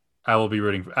 Yeah. I will be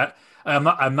rooting for. I'm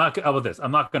not. How about this?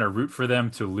 I'm not going to root for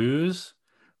them to lose,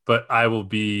 but I will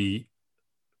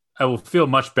feel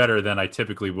much better than I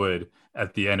typically would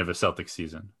at the end of a Celtics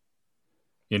season.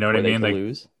 You know what I mean? Like,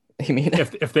 lose. You mean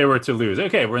if they were to lose,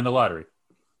 okay, we're in the lottery.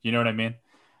 You know what I mean?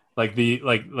 Like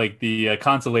the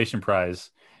consolation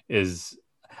prize is.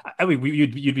 I mean,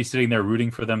 you'd be sitting there rooting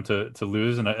for them to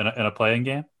lose in a playing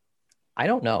game. I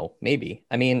don't know. Maybe.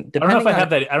 I mean, I don't know if I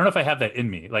have that. I don't know if I have that in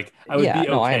me. Like, I would be okay.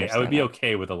 No, I would be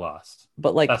okay with a loss.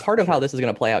 But like, part of how this is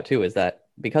going to play out too is that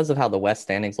because of how the West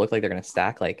standings look like they're going to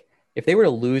stack, like, if they were to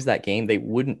lose that game, they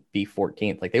wouldn't be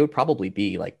 14th. Like, they would probably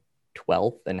be like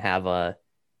 12th and have I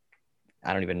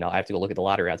don't even know. I have to go look at the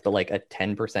lottery odds, but like a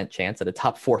 10% chance at a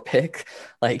top 4 pick,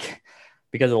 like,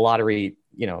 because of the lottery,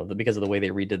 because of the way they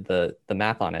redid the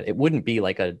math on it, it wouldn't be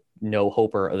like a no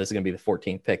hoper or this is going to be the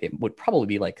 14th pick. It would probably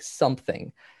be like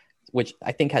something, which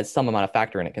I think has some amount of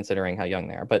factor in it considering how young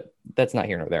they are. But that's not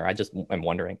here nor there. I just am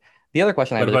wondering. The other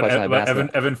question I have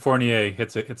Evan Fournier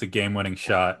hits a game-winning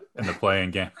shot in the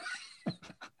play-in game.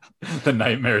 The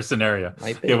nightmare scenario.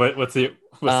 Yeah, what's the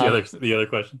other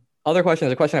question? Other question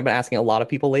is a question I've been asking a lot of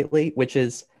people lately, which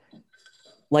is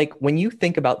like when you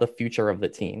think about the future of the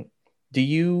team, do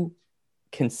you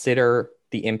consider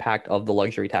the impact of the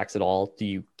luxury tax at all? Do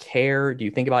you care? Do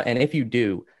you think about, and if you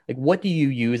do, like what do you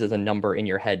use as a number in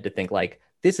your head to think like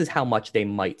this is how much they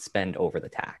might spend over the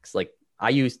tax? Like I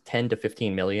use 10 to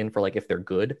 15 million for like if they're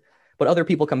good, but other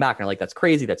people come back and are like that's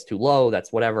crazy, that's too low,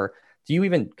 that's whatever. Do you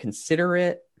even consider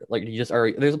it? Like you just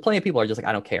are, there's plenty of people who are just like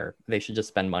I don't care. They should just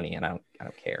spend money and I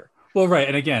don't care. Well, right.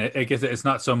 And again, I guess it's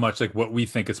not so much like what we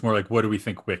think. It's more like, what do we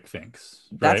think Wick thinks?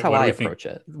 Right? That's how I approach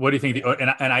it. What do you think?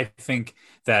 And I think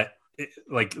that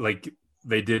like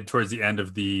they did towards the end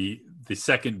of the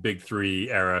second big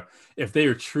three era, if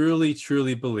they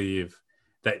truly believe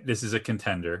that this is a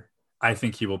contender, I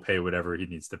think he will pay whatever he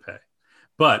needs to pay.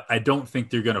 But I don't think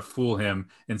they're going to fool him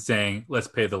in saying, let's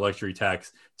pay the luxury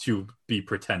tax to be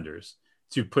pretenders,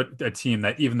 to put a team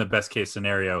that even the best case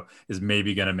scenario is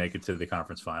maybe going to make it to the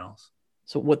conference finals.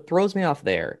 So what throws me off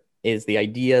there is the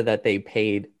idea that they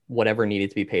paid whatever needed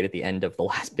to be paid at the end of the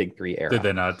last big three era. Did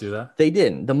they not do that? They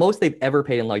didn't. The most they've ever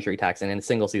paid in luxury tax and in a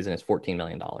single season is $14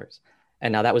 million.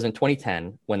 And now that was in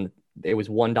 2010 when it was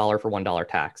 $1 for $1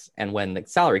 tax. And when the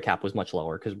salary cap was much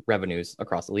lower because revenues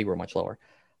across the league were much lower.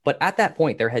 But at that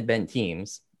point, there had been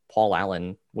teams, Paul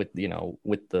Allen with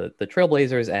the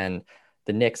Trailblazers and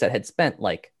the Knicks that had spent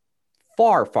like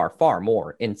far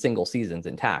more in single seasons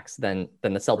in tax than the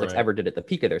Celtics ever did at the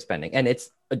peak of their spending. And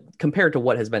it's compared to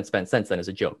what has been spent since then is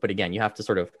a joke. But again, you have to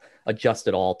sort of adjust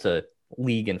it all to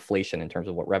league inflation in terms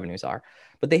of what revenues are.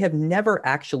 But they have never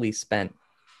actually spent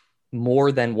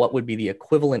more than what would be the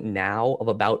equivalent now of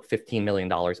about $15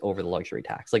 million over the luxury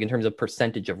tax, like in terms of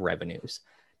percentage of revenues,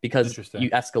 because you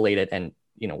escalate it and,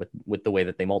 with the way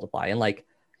that they multiply. And like,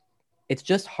 it's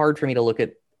just hard for me to look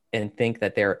at and think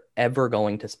that they're ever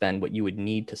going to spend what you would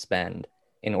need to spend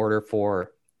in order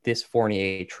for this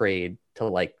Fournier trade to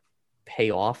like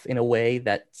pay off in a way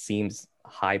that seems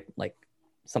high, like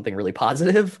something really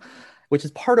positive, which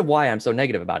is part of why I'm so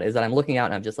negative about it, is that I'm looking out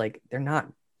and I'm just like, they're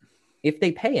not, if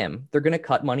they pay him, they're going to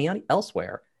cut money on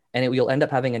elsewhere and you'll end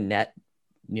up having a net,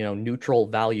 neutral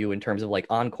value in terms of like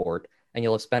on court, and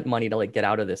you'll have spent money to like get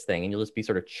out of this thing and you'll just be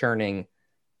sort of churning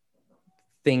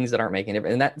things that aren't making it.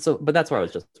 But that's where I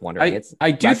was just wondering.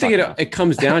 I do think it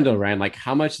comes down to, Ryan, like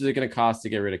how much is it going to cost to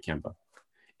get rid of Kemba?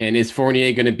 And is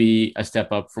Fournier going to be a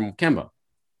step up from Kemba?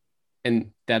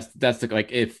 And that's the,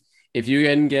 like, if you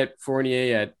can get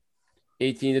Fournier at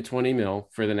 18 to 20 mil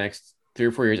for the next 3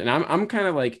 or 4 years. And I'm kind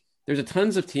of like, there's a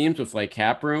tons of teams with like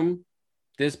cap room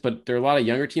but there are a lot of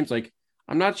younger teams. Like,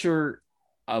 I'm not sure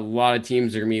a lot of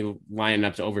teams are going to be lining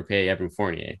up to overpay Evan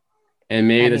Fournier. And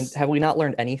maybe have we not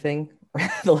learned anything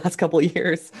the last couple of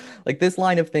years? Like, this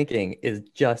line of thinking is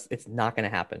just, it's not going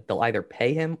to happen. They'll either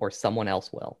pay him or someone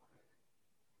else will.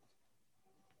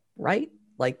 Right?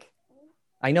 Like,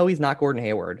 I know he's not Gordon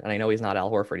Hayward and I know he's not Al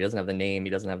Horford. He doesn't have the name.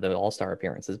 He doesn't have the all-star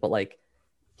appearances, but like,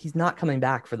 he's not coming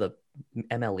back for the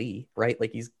MLE, right?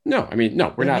 Like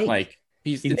we're not like,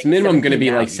 it's minimum going to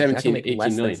be like 17, 18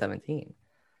 less million. Than 17.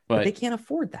 But they can't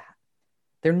afford that.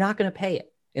 They're not going to pay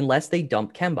it unless they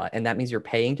dump Kemba. And that means you're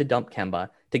paying to dump Kemba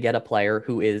to get a player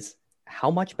who is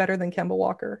how much better than Kemba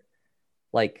Walker?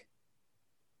 Like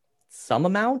some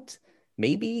amount,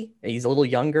 maybe. He's a little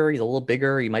younger. He's a little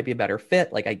bigger. He might be a better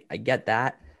fit. Like I get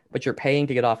that, but you're paying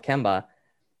to get off Kemba.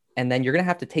 And then you're going to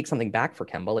have to take something back for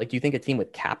Kemba. Like, do you think a team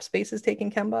with cap space is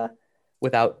taking Kemba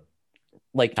without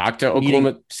like talk to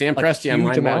Oklahoma, Sam Presti on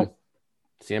line one.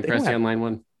 Sam Presti on line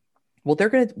one. Well, they're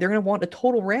gonna want a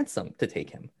total ransom to take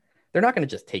him. They're not going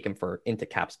to just take him into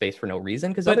cap space for no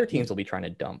reason because other teams will be trying to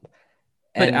dump.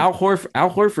 But Al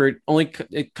Horford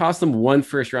it cost them 1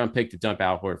 first-round pick to dump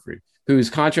Al Horford, whose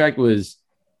contract was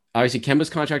obviously Kemba's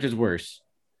contract is worse,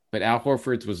 but Al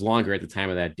Horford's was longer at the time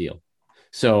of that deal.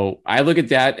 So I look at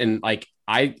that and like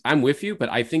I'm with you, but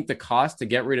I think the cost to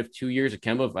get rid of 2 years of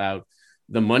Kemba,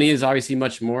 the money is obviously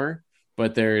much more,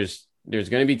 but there's going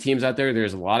to be teams out there.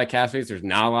 There's a lot of cap space. There's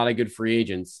not a lot of good free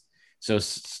agents. So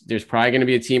there's probably going to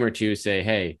be a team or two say,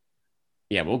 hey,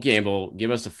 yeah, we'll gamble,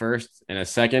 give us a first and a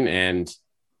second, and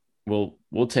we'll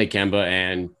take Kemba,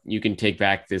 and you can take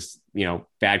back this,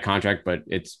 bad contract, but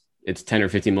it's $10 or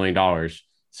 $15 million.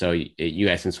 So you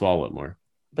guys can swallow it more.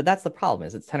 But that's the problem,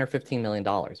 is it's $10 or $15 million,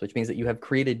 which means that you have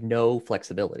created no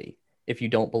flexibility. if you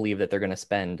don't believe that they're going to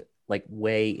spend like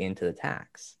way into the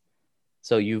tax.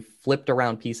 So you flipped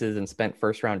around pieces and spent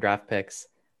first round draft picks.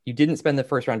 You didn't spend the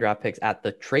first round draft picks at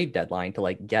the trade deadline to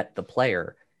like get the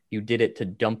player. You did it to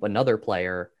dump another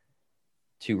player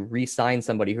to re-sign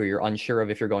somebody who you're unsure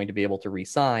of if you're going to be able to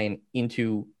re-sign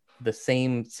into the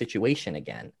same situation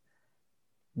again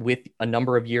with a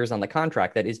number of years on the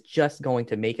contract that is just going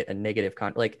to make it a negative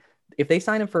like if they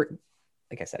sign him for,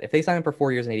 like I said, if they sign him for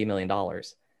 4 years and $80 million,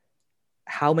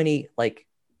 how many, like,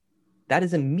 that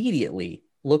is immediately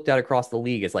looked at across the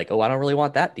league as like, oh, I don't really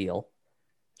want that deal.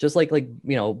 Just like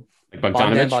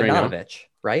Bogdanovich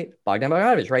right? Bogdan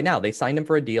Bogdanovich right now, they signed him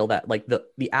for a deal that like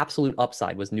the absolute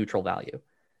upside was neutral value.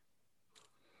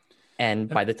 And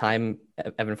by the time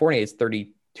Evan Fournier is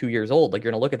 32 years old, like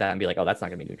you're going to look at that and be like, oh, that's not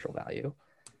going to be neutral value.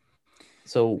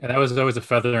 So, and that was always a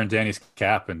feather in Danny's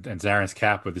cap and Zarin's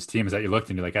cap with this team, is that you looked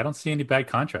and you're like, I don't see any bad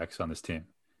contracts on this team.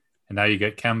 And now you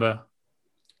get Kemba,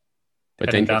 but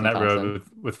heading down that road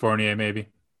with Fournier maybe.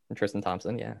 And Tristan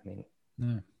Thompson, yeah. I mean,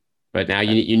 yeah. But now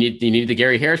you need the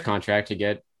Gary Harris contract to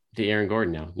get to Aaron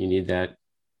Gordon. Now you need that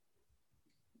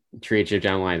trade chip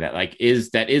down the line. That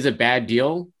is a bad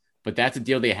deal, but that's a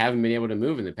deal they haven't been able to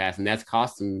move in the past, and that's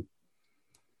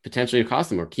potentially cost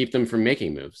them or keep them from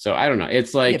making moves. So I don't know.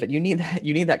 It's like, yeah, but you need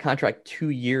that contract 2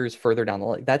 years further down the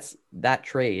line. That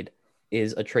trade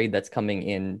is a trade that's coming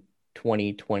in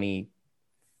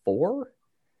 2024,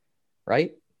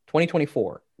 right?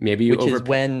 2024. Maybe you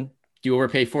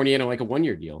overpay Fournier on like a 1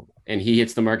 year deal and he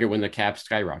hits the market when the cap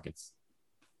skyrockets.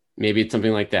 Maybe it's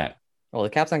something like that. Well, the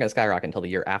cap's not going to skyrocket until the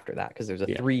year after that because there's a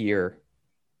 3 year.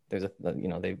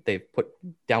 They've put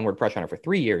downward pressure on it for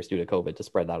 3 years due to COVID to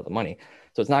spread out of the money.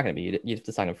 So it's not going to be, you have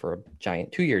to sign them for a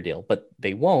giant 2 year deal, but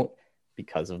they won't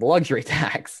because of the luxury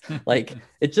tax. Like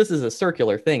it just is a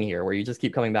circular thing here where you just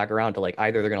keep coming back around to like,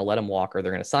 either they're going to let him walk or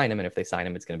they're going to sign him. And if they sign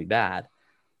him, it's going to be bad.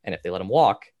 And if they let him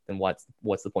walk, then what's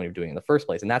the point of doing it in the first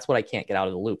place? And that's what I can't get out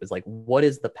of the loop is like, what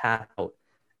is the path out?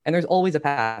 And there's always a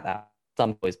path out.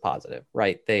 Some always positive,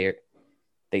 right? They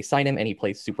sign him and he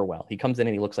plays super well. He comes in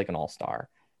and he looks like an all-star.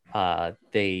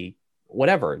 It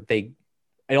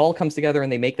all comes together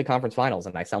and they make the conference finals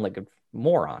and I sound like a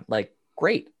moron. Like,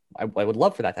 great. I would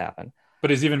love for that to happen.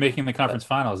 But is even making the conference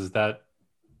finals, is that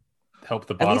help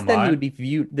the bottom line? At least then he would be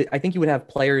viewed. I think you would have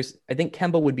players. I think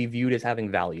Kemba would be viewed as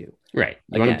having value. Right.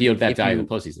 You want to build that value in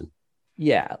the postseason.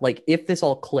 Yeah. Like if this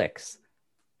all clicks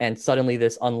and suddenly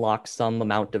this unlocks some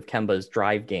amount of Kemba's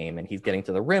drive game and he's getting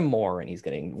to the rim more and he's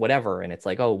getting whatever. And it's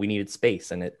like, oh, we needed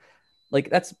space. And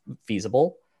that's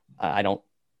feasible.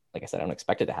 Like I said, I don't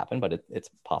expect it to happen, but it's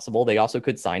possible. They also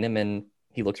could sign him and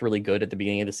he looks really good at the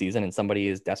beginning of the season and somebody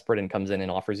is desperate and comes in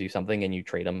and offers you something and you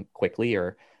trade him quickly,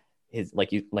 or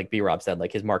like B-Rob said,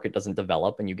 like his market doesn't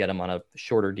develop and you get him on a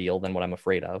shorter deal than what I'm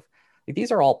afraid of. Like,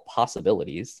 these are all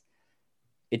possibilities.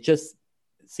 It just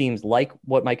seems like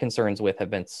what my concerns with have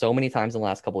been so many times in the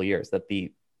last couple of years that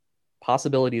the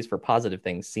possibilities for positive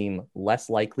things seem less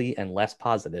likely and less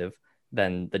positive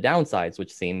than the downsides,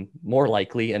 which seem more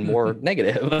likely and more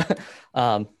negative.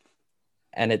 And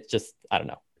it's just, I don't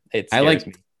know. It scares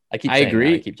me. I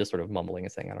agree. I keep just sort of mumbling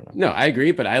and saying, I don't know. No, I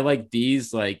agree. But I like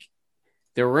these, like,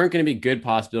 there weren't going to be good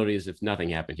possibilities if nothing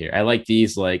happened here. I like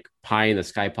these like pie in the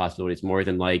sky possibilities more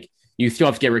than like you still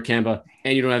have to get Kemba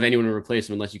and you don't have anyone to replace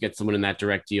him unless you get someone in that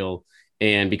direct deal.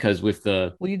 And because with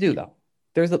the, well, you do though.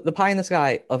 There's the pie in the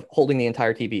sky of holding the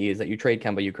entire TPE is that you trade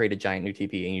Kemba, you create a giant new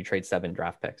TPE and you trade 7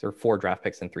 draft picks or 4 draft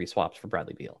picks and 3 swaps for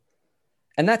Bradley Beal.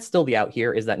 And that's still the out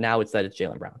here is that now it's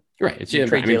Jaylen Brown. Right. It's Jaylen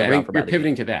Brown. I mean, you're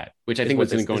pivoting to that, which I think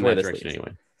was going to go in that direction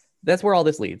anyway. That's where all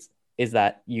this leads, is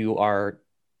that you are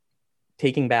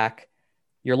taking back,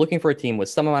 you're looking for a team with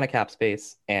some amount of cap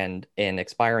space and an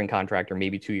expiring contract or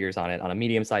maybe 2 years on it on a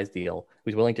medium-sized deal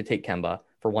who's willing to take Kemba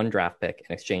for 1 draft pick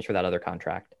in exchange for that other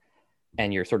contract.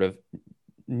 And you're sort of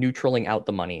neutraling out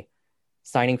the money,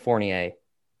 signing Fournier,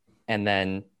 and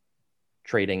then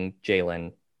trading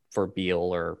Jaylen for Beal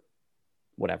or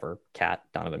whatever, Cat,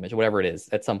 Donovan Mitchell, whatever it is,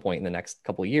 at some point in the next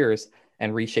couple of years,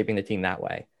 and reshaping the team that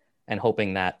way and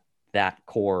hoping that that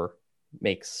core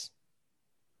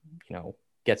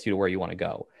gets you to where you want to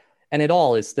go. And it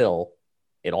all just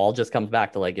comes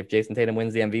back to like, if Jason Tatum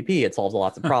wins the MVP, it solves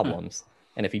lots of problems.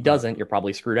 And if he doesn't, you're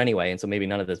probably screwed anyway. And so maybe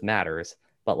none of this matters,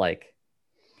 but like,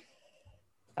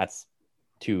 that's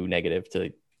too negative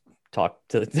to talk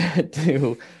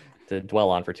to dwell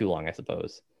on for too long, I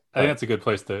suppose. I think that's a good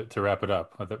place to wrap it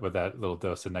up with that little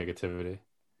dose of negativity.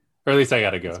 Or at least I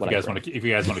got to go. If you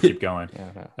guys want to keep going,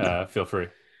 feel free.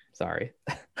 Sorry.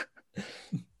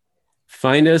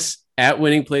 Find us at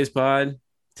Winning Plays Pod.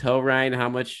 Tell Ryan how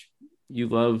much you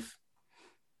love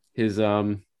his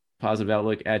positive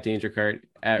outlook at Danger Cart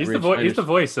at He's Rich. He's the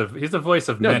voice of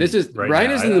no. many This is right Ryan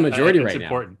now. is in the majority right now.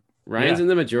 Important. Ryan's in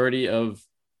the majority of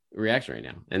reaction right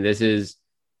now, and this is,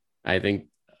 I think,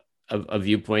 a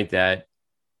viewpoint that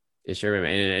is sure, and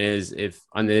it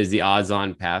is the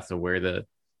odds-on path to where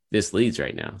this leads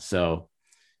right now. So,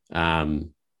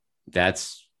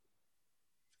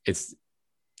 it's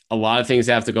a lot of things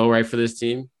have to go right for this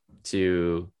team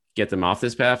to get them off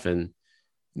this path, and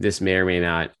this may or may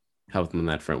not help them on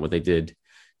that front, what they did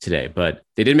today. But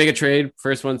they did make a trade,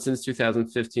 first one since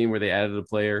 2015, where they added a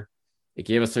player. It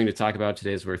gave us something to talk about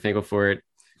today, so we're thankful for it.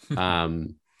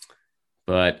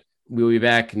 But we'll be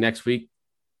back next week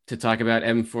to talk about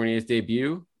Evan Fournier's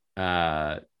debut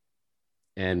and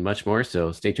much more.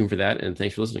 So stay tuned for that, and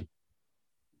thanks for listening.